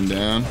clones beating him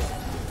down?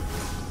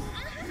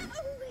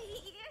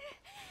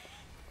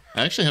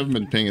 I actually haven't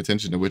been paying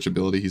attention to which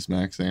ability he's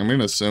maxing. I'm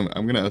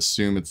gonna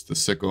assume it's the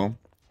sickle,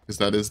 because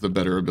that is the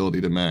better ability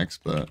to max,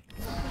 but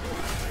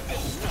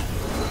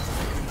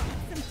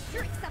Some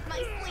tricks up my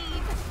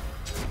sleeve.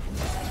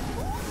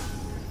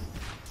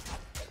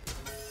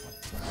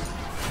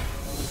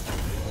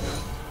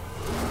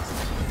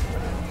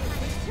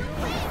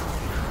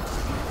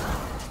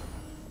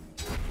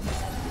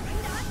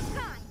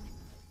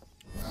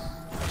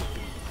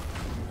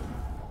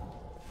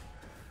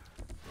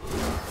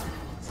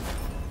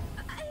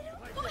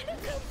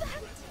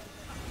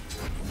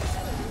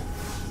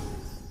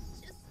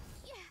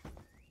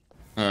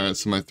 Alright,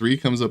 so my 3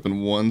 comes up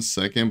in 1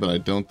 second, but I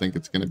don't think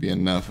it's going to be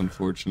enough,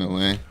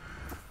 unfortunately.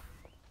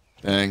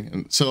 Dang.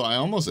 And so I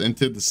almost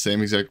inted the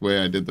same exact way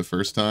I did the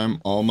first time.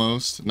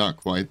 Almost. Not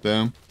quite,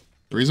 though.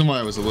 The reason why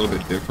I was a little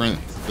bit different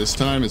this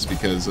time is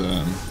because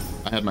I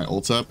had my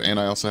ult up, and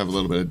I also have a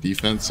little bit of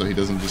defense, so he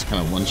doesn't just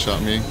kind of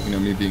one-shot me. You know,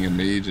 me being a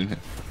mage, and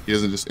he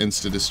doesn't just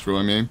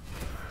insta-destroy me.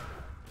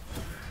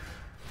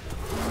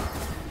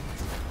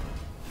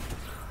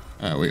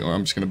 Alright, wait,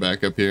 I'm just gonna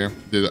back up here.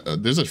 Dude,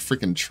 there's a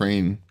freaking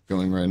train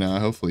going right now.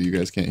 Hopefully you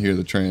guys can't hear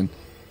the train.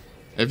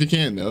 If you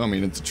can't, though, I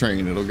mean, it's a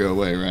train. It'll go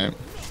away, right?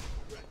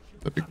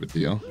 That big of a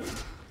deal.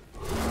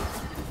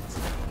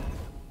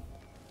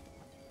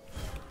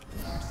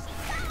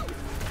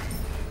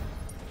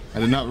 I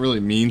did not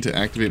really mean to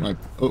activate my...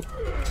 Oh.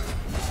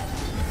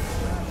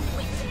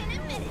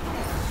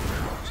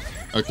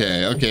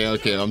 Okay.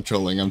 I'm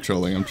trolling.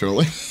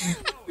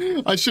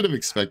 I should have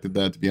expected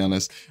that, to be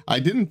honest. I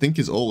didn't think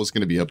his ult was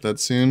going to be up that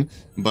soon,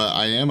 but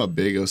I am a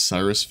big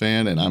Osiris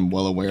fan, and I'm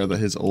well aware that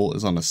his ult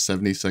is on a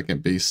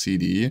 70-second base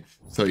CD,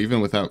 so even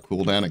without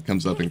cooldown, it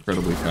comes up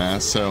incredibly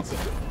fast. So,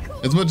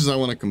 as much as I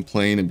want to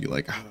complain and be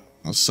like,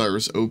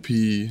 Osiris OP,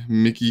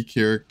 Mickey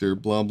character,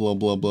 blah, blah,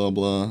 blah, blah,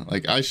 blah,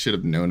 like, I should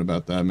have known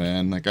about that,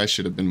 man. Like, I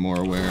should have been more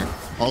aware.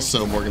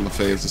 Also, Morgan Le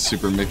Fay is a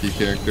super Mickey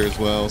character as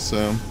well,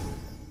 so...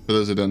 For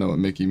those who don't know what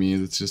Mickey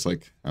means, it's just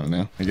like, I don't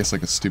know, I guess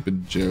like a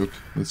stupid joke.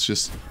 It's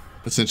just,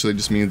 essentially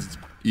just means it's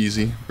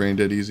easy, brain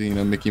dead easy, you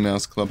know, Mickey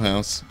Mouse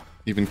Clubhouse.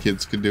 Even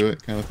kids could do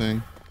it, kind of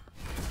thing.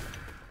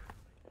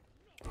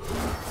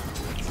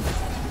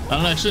 I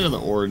don't actually know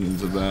the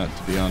origins of that,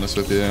 to be honest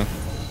with you.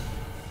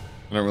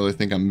 I don't really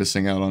think I'm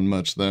missing out on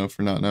much, though,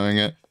 for not knowing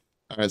it.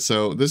 Alright,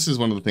 so this is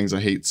one of the things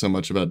I hate so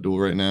much about Duel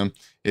right now,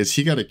 is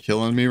he got a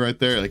kill on me right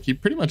there. Like, he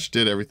pretty much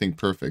did everything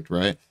perfect,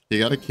 right? He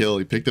got a kill,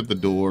 he picked up the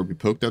door, we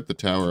poked out the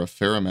tower a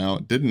fair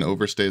amount, didn't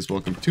overstay his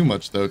welcome too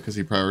much, though, because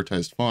he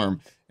prioritized farm,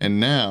 and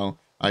now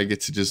I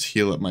get to just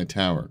heal up my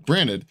tower.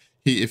 Granted,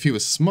 if he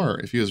was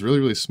smart, if he was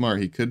really, really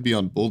smart, he could be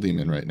on Bull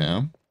Demon right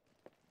now.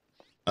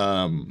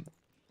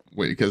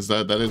 Because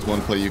that is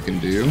one play you can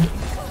do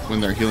when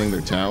they're healing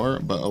their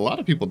tower, but a lot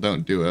of people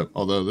don't do it,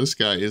 although this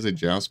guy is a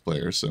Joust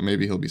player, so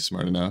maybe he'll be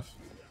smart enough.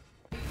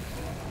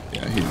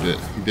 Yeah, he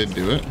did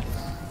do it.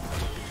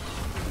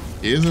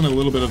 He is in a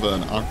little bit of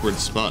an awkward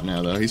spot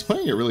now, though. He's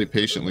playing it really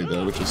patiently,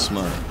 though, which is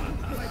smart.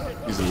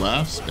 He's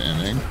laugh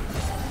spamming.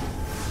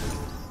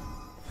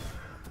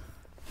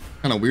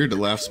 Kind of weird to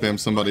laugh spam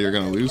somebody you're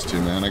gonna lose to,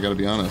 man, I gotta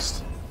be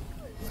honest.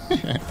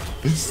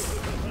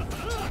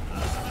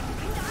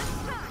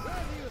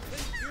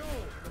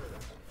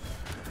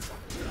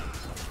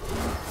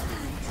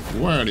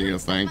 Where do you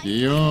think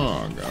you're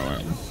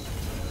going?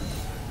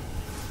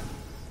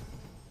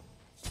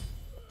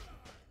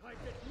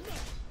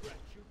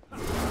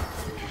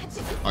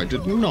 I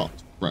did not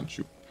grant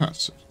you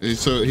passage.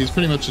 So he's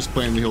pretty much just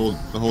playing the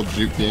whole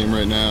juke game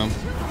right now.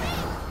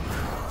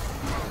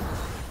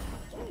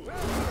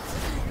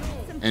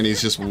 And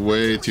he's just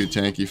way too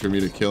tanky for me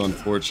to kill,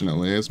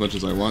 unfortunately, as much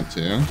as I want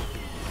to.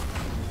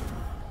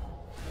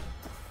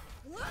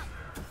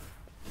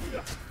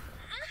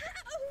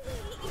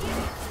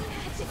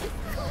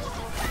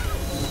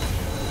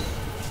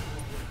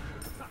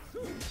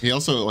 He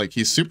also, like,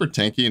 he's super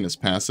tanky in his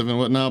passive and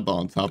whatnot, but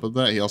on top of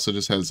that, he also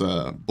just has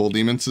a Bull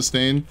Demon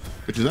sustain,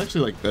 which is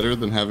actually, like, better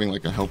than having,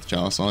 like, a health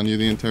Joust on you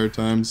the entire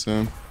time,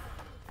 so...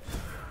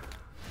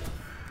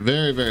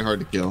 Very, very hard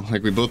to kill.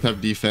 Like, we both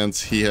have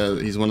defense.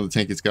 He's one of the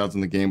tankiest gods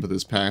in the game with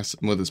his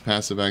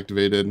passive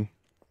activated.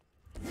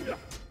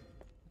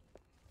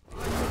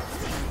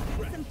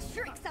 Some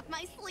tricks up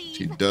my sleeve.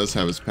 He does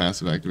have his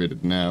passive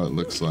activated now, it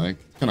looks like.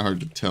 Kind of hard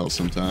to tell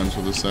sometimes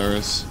with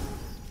Osiris.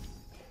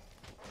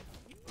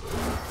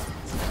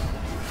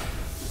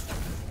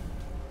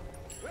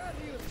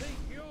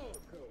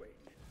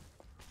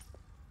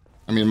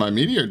 I mean, my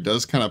Meteor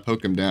does kind of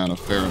poke him down a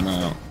fair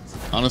amount.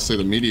 Honestly,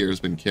 the Meteor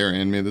has been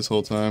carrying me this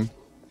whole time.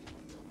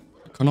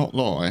 I cannot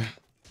lie.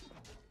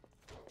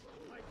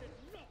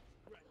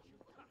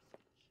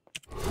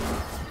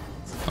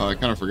 Oh, I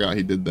kind of forgot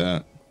he did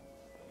that.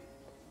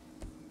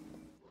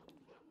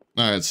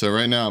 Alright, so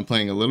right now I'm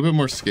playing a little bit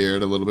more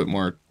scared, a little bit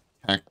more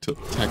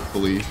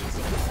tactfully.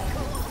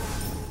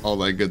 All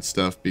that good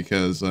stuff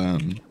because, I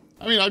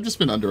mean, I've just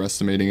been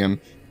underestimating him.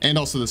 And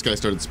also this guy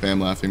started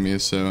spam laughing me,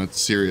 so it's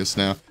serious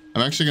now.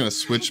 I'm actually going to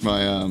switch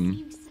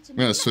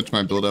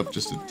my, build up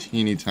just a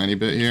teeny tiny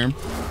bit here.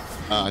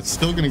 It's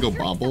still going to go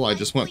Bauble. I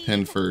just went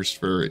Pen first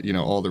for, you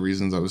know, all the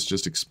reasons I was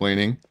just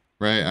explaining,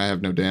 right? I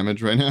have no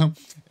damage right now.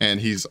 And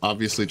he's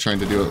obviously trying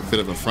to do a bit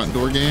of a front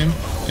door game.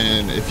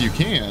 And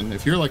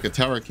if you're like a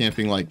tower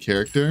camping like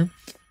character,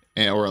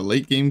 or a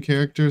late game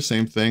character,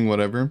 same thing,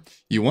 whatever,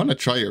 you want to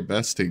try your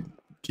best to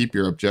keep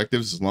your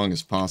objectives as long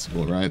as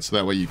possible, right? So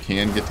that way you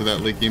can get to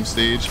that late game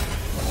stage.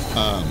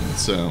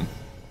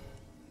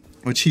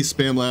 Which he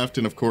spam laughed,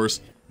 and of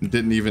course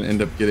didn't even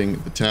end up getting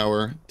the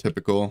tower.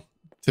 Typical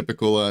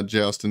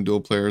Joust and Duel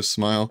players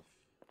smile.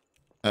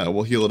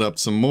 We'll heal it up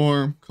some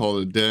more, call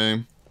it a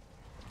day.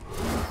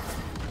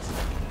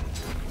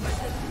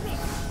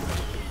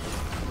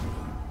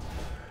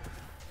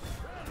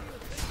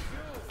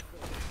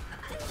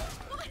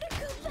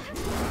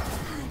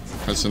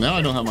 Alright, so now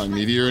I don't have my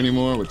meteor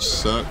anymore, which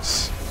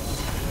sucks.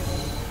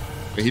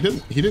 But he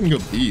didn't go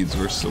beads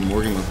versus a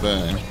Morgan Le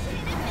Fay.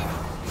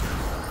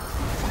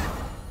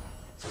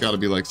 It's gotta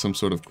be like some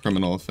sort of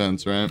criminal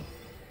offense, right?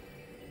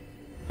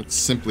 It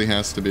simply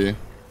has to be.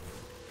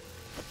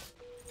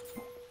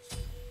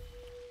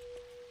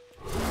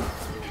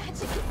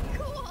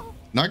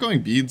 Not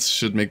going beads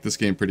should make this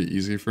game pretty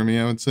easy for me,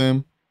 I would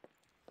say.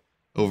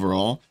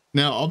 Overall.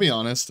 Now, I'll be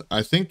honest,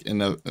 I think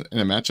in a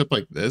matchup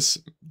like this,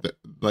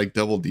 like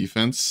double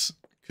defense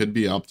could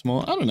be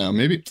optimal. I don't know,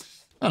 maybe,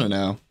 I don't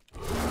know.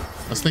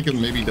 I was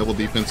thinking maybe double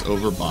defense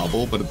over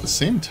Bauble, but at the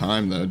same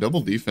time though, double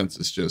defense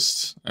is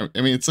just,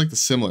 I mean, it's like the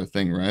similar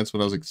thing, right? It's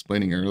what I was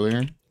explaining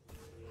earlier.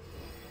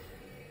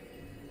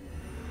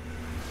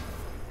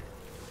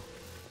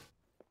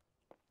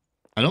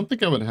 I don't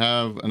think I would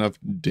have enough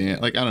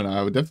like, I don't know,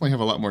 I would definitely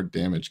have a lot more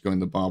damage going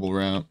the Bauble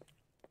route.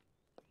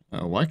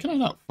 Why can I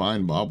not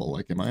find Bauble?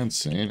 Like, am I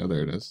insane? Oh,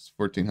 there it is. It's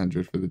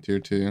 1400 for the tier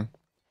 2.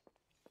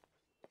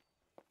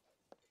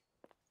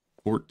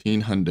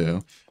 14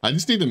 hundo. I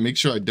just need to make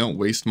sure I don't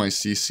waste my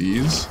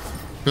CCs.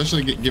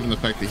 Especially given the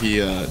fact that he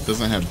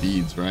doesn't have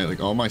beads, right? Like,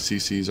 all my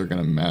CCs are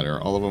going to matter.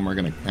 All of them are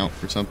going to count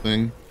for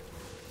something.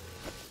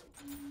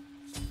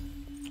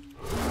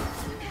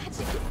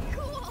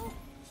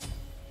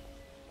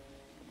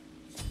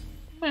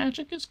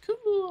 Magic is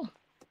cool.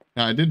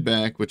 Now, I did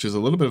back, which is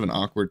a little bit of an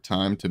awkward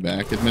time to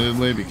back,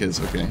 admittedly,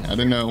 because, okay, I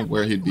didn't know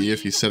where he'd be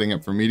if he's setting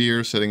up for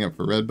Meteor, setting up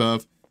for Red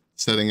Buff,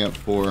 setting up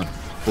for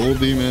Bull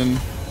Demon.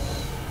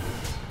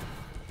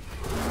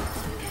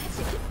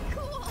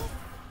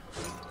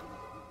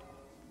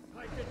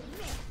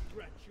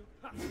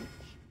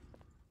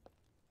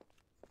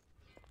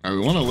 Alright,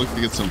 we want to look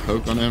to get some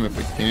poke on him if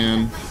we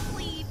can.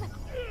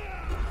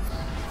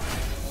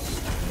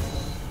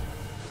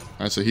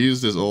 Alright, so he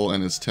used his ult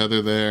and his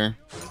tether there.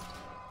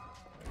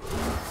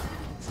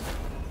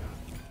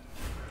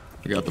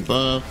 We got the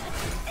buff.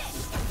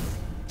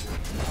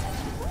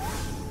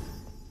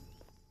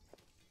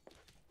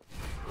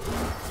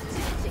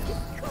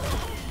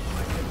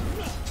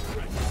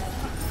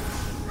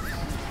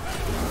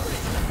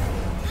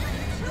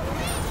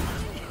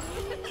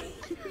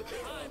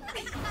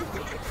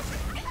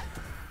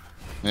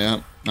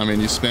 Yeah, I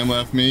mean, you spam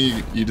laugh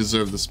me, you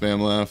deserve the spam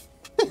laugh.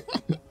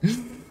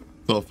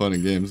 It's all fun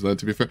and games, though,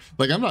 to be fair.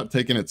 Like, I'm not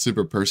taking it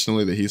super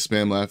personally that he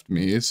spam laughed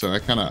me, so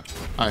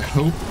I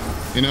hope,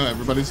 you know,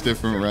 everybody's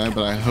different, right?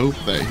 But I hope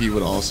that he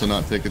would also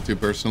not take it too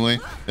personally,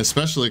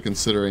 especially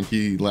considering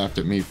he laughed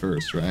at me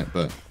first, right?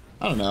 But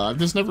I don't know, I've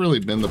just never really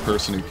been the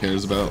person who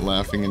cares about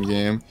laughing in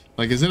game.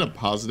 Like, is it a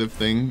positive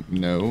thing?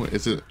 No.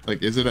 Is it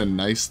a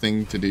nice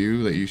thing to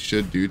do that you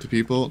should do to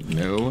people?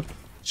 No.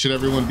 Should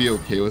everyone be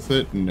okay with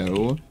it?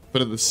 No.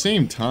 But at the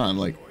same time,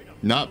 like,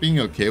 not being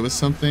okay with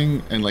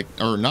something and like,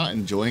 or not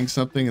enjoying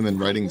something and then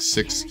writing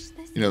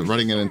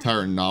writing an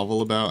entire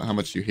novel about how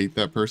much you hate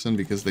that person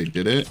because they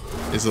did it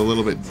is a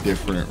little bit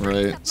different,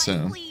 right?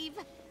 So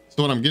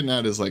what I'm getting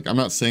at is, like, I'm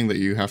not saying that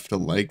you have to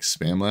like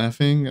spam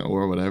laughing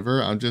or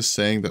whatever. I'm just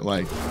saying that,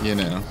 like, you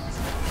know,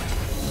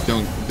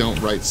 don't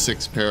write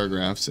 6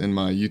 paragraphs in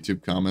my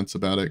YouTube comments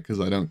about it because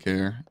I don't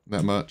care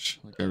that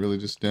much. Like, I really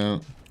just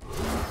don't.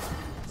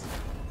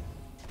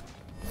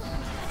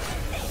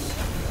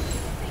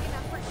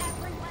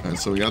 Alright,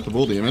 so we got the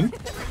Bull Demon.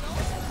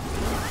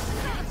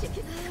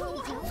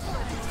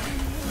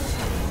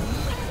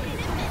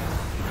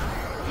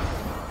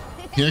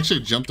 He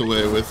actually jumped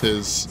away with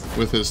his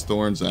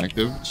thorns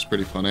active, which is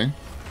pretty funny.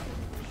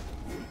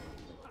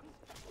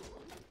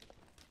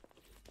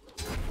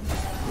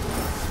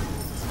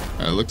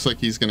 It looks like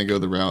he's gonna go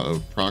the route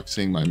of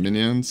proxying my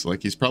minions.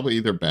 Like, he's probably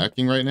either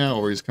backing right now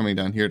or he's coming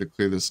down here to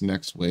clear this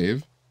next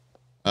wave.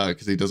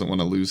 Because he doesn't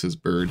want to lose his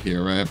bird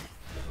here, right?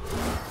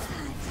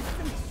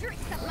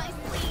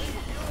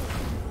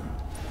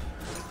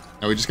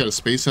 Now we just got to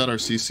space out our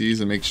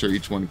CCs and make sure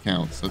each one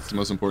counts. That's the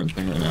most important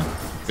thing right now.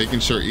 Making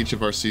sure each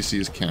of our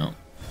CCs count.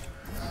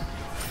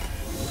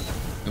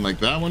 And like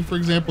that one, for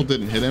example,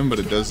 didn't hit him, but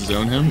it does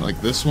zone him.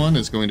 Like this one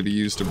is going to be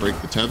used to break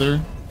the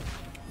tether.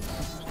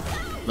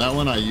 That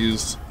one I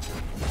used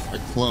a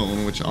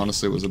clone, which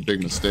honestly was a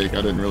big mistake.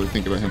 I didn't really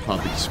think about him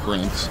popping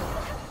sprints.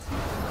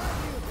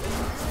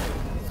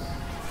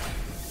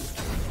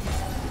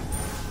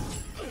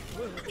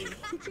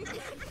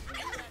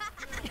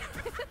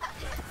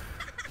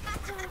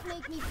 Don't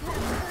make me put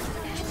a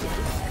curse on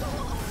you.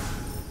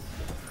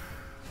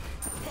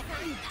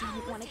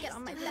 Don't want to get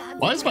on my bad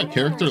Why is my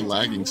character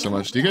lagging so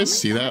much? Do you guys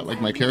see that? Like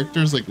my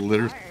character's like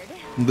literally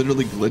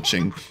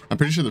glitching. I'm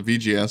pretty sure the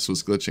VGS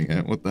was glitching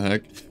it. What the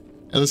heck?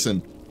 Hey,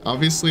 listen,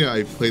 obviously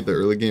I played the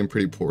early game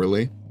pretty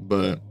poorly,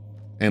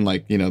 and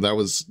like, you know, that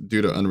was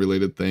due to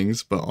unrelated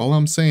things. But all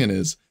I'm saying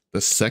is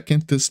the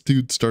second this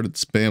dude started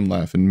spam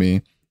laughing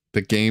me,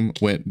 the game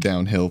went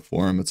downhill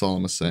for him. That's all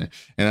I'm gonna say.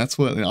 And that's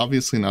what, and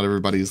obviously not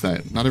everybody's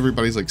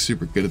like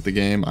super good at the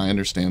game. I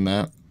understand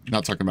that. I'm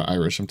not talking about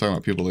Irish. I'm talking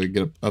about people that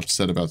get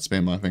upset about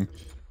spam laughing.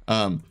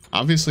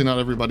 Obviously not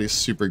everybody's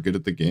super good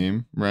at the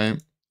game,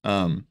 right?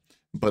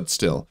 But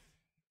still,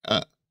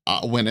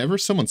 whenever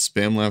someone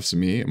spam laughs at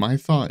me, my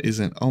thought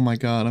isn't, oh my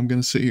god, I'm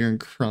gonna sit here and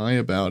cry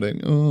about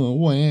it. Oh,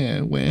 wah.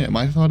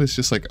 My thought is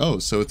just like, oh,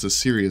 so it's a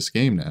serious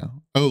game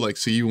now. Oh, like,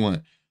 so you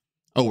want,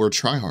 oh, we're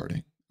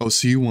tryharding. Oh,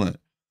 so you want,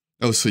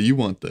 oh, so you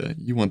want the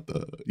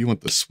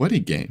sweaty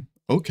game.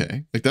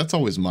 Okay. Like, that's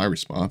always my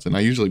response. And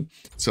I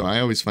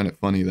always find it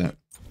funny that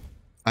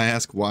I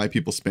ask why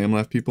people spam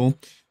laugh people.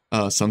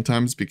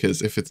 Sometimes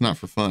because if it's not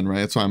for fun, right?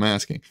 That's why I'm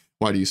asking,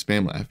 why do you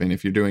spam laugh? And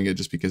if you're doing it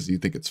just because you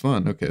think it's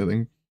fun, okay,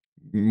 then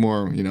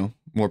more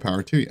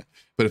power to you.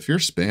 But if you're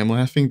spam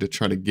laughing to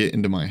try to get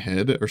into my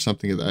head or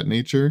something of that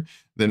nature,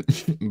 then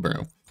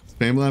bro,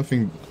 spam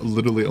laughing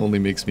literally only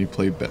makes me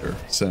play better.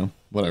 So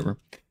whatever.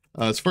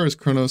 As far as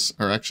Chronos,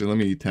 or actually let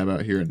me tab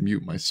out here and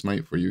mute my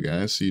Smite for you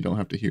guys so you don't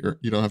have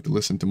to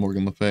listen to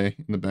Morgan Le Fay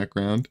in the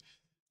background.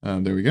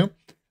 There we go.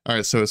 All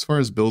right, so as far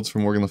as builds for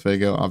Morgan Le Fay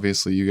go,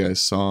 obviously you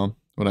guys saw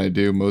what I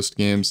do most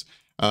games.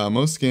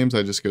 Most games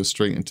I just go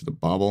straight into the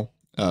Bauble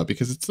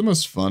because it's the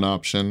most fun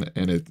option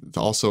and it's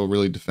also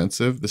really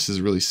defensive. This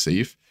is really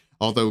safe.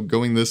 Although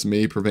going this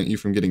may prevent you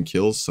from getting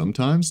kills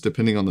sometimes,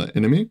 depending on the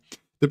enemy,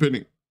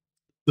 depending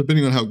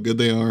on how good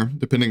they are,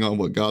 depending on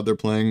what god they're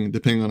playing,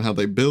 depending on how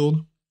they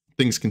build,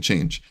 things can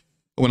change.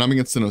 When I'm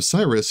against an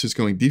Osiris who's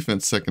going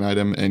defense second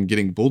item and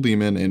getting Bull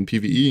Demon and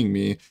PvEing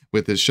me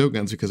with his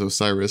Shoguns, because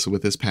Osiris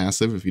with his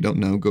passive, if you don't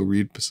know, go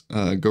read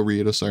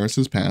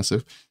Osiris's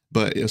passive.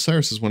 But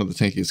Osiris is one of the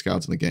tankiest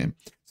gods in the game.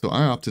 So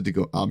I opted to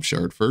go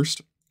Obshard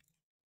first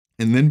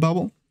and then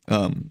Bauble,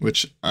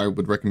 which I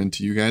would recommend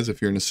to you guys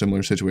if you're in a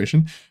similar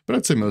situation. But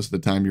I'd say most of the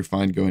time you're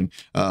fine going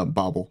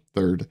Bauble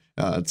third.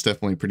 It's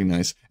definitely pretty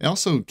nice. And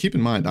also keep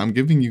in mind, I'm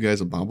giving you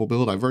guys a Bauble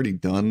build. I've already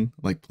done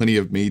like plenty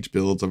of mage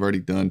builds. I've already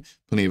done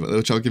plenty of,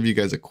 which I'll give you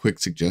guys a quick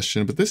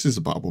suggestion. But this is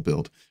a Bauble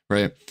build,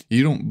 right?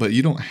 You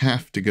don't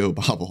have to go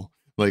Bauble.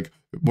 Like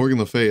Morgan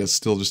Le Fay is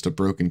still just a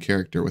broken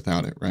character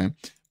without it, right?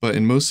 But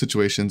in most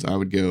situations, I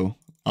would go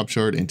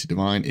Obshard into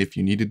Divine. If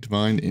you needed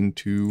Divine,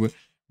 into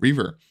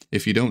Reaver.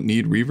 If you don't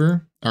need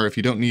Reaver, or if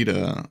you don't need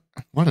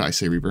why did I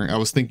say Reaver? I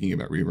was thinking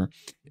about Reaver.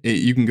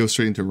 You can go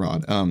straight into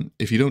Rod.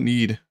 If you don't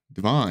need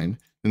Divine,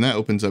 then that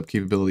opens up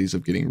capabilities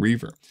of getting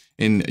Reaver.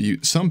 And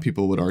some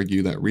people would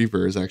argue that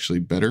Reaver is actually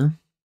better.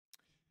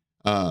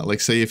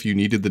 Like say if you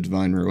needed the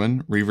Divine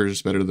Ruin, Reaver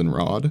is better than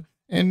Rod.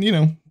 And you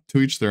know, to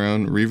each their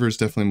own. Reaver is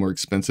definitely more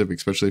expensive,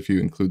 especially if you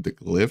include the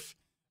glyph.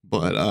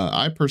 But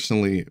I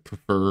personally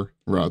prefer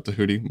Rod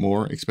Tahuti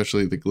more,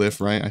 especially the glyph,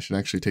 right? I should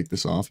actually take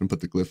this off and put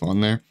the glyph on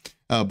there.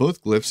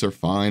 Both glyphs are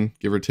fine,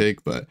 give or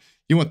take, but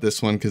you want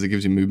this one because it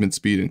gives you movement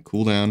speed and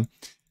cooldown.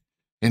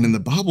 And in the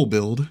Bauble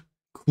build,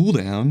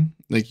 cooldown,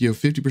 like you have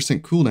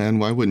 50% cooldown,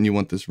 why wouldn't you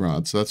want this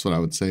Rod? So that's what I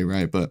would say,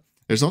 right? But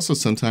there's also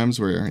some times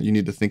where you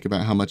need to think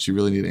about how much you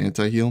really need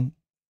anti-heal.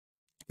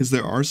 Because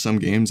there are some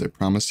games, I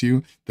promise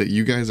you, that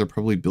you guys are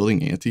probably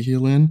building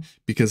anti-heal in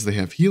because they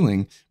have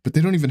healing, but they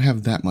don't even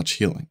have that much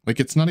healing. Like,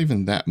 it's not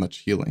even that much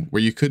healing,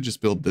 where you could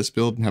just build this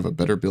build and have a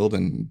better build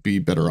and be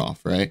better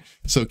off, right?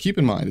 So keep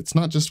in mind, it's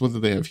not just whether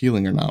they have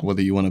healing or not,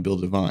 whether you want to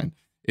build Divine.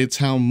 It's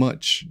how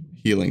much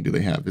healing do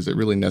they have? Is it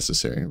really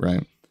necessary,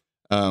 right?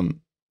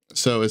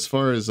 So as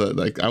far as,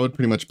 like, I would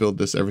pretty much build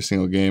this every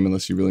single game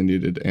unless you really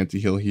needed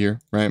anti-heal here,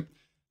 right?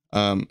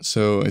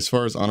 So as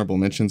far as honorable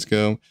mentions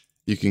go,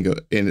 you can go,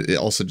 and it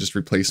also just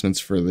replacements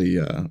for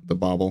the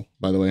Bauble,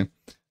 by the way,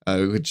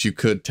 which you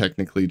could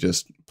technically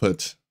just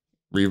put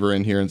Reaver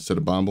in here instead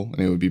of Bauble, and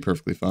it would be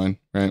perfectly fine,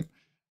 right?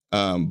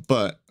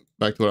 But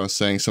back to what I was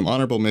saying, some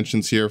honorable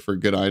mentions here for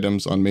good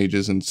items on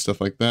mages and stuff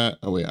like that.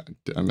 Oh wait,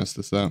 I messed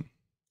this up.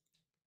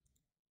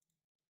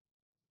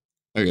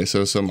 Okay,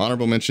 so some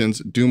honorable mentions.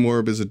 Doom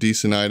Orb is a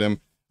decent item.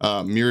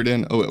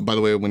 Mirrodin. Oh, by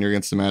the way, when you're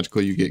against the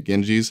magical, you get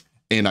Genjis.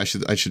 And I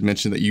should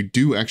mention that you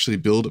do actually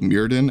build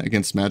Mirrodin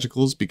against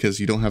magicals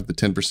because you don't have the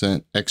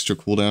 10% extra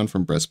cooldown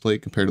from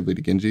breastplate comparatively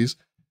to Genjis,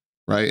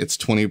 right? It's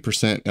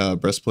 20%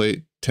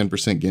 breastplate,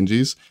 10%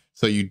 Genjis.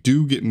 So you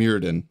do get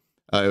Mirrodin.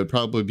 It would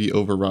probably be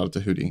over Rod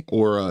Tahuti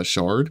or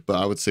Shard, but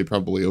I would say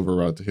probably over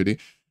Rod Tahuti.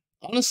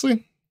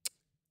 honestly,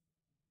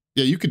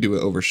 yeah, you could do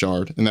it over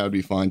shard, and that would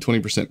be fine.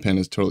 20% pin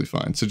is totally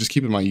fine. So just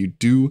keep in mind, you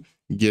do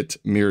get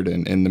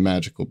Mirrodin in the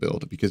magical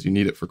build because you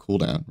need it for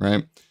cooldown,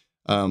 right?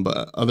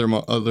 But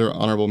other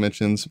honorable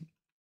mentions,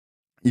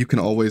 you can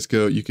always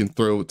go, you can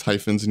throw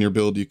Typhons in your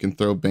build, you can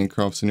throw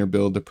Bancrofts in your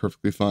build, they're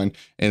perfectly fine.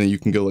 And then you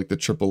can go like the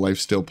triple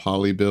lifesteal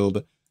poly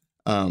build.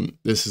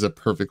 This is a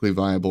perfectly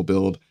viable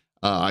build.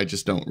 I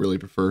just don't really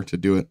prefer to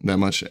do it that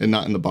much, and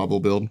not in the Bauble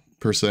build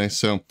per se.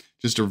 So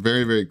just a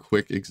very, very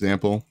quick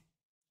example.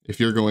 If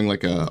you're going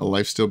like a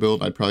lifesteal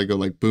build, I'd probably go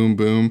like boom,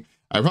 boom.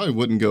 I probably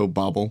wouldn't go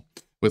Bauble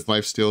with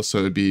lifesteal, so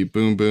it'd be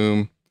boom,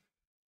 boom.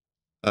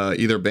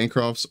 Either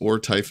Bancrofts or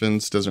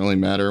Typhons, doesn't really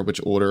matter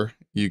which order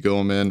you go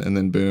them in, and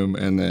then boom,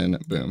 and then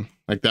boom.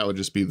 Like that would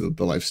just be the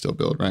lifesteal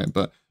build, right?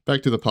 But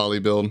back to the poly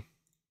build.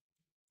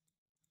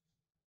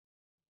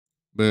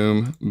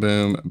 Boom,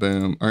 boom,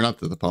 boom. Or not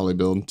the poly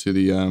build, to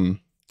the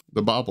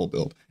Bauble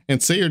build.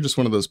 And say you're just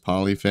one of those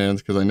poly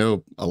fans, because I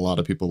know a lot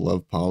of people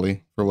love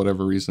poly for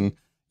whatever reason.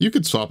 You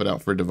could swap it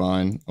out for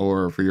Divine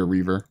or for your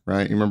Reaver,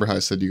 right? You remember how I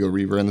said you go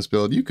Reaver in this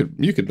build? You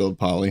could build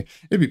Poly.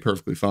 It'd be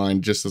perfectly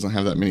fine. Just doesn't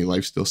have that many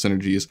lifesteal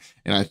synergies.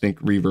 And I think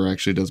Reaver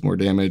actually does more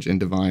damage,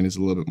 and Divine is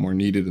a little bit more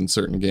needed in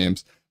certain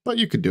games. But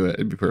you could do it.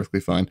 It'd be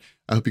perfectly fine.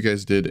 I hope you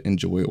guys did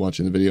enjoy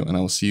watching the video, and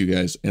I will see you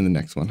guys in the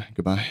next one.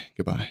 Goodbye,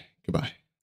 goodbye, goodbye.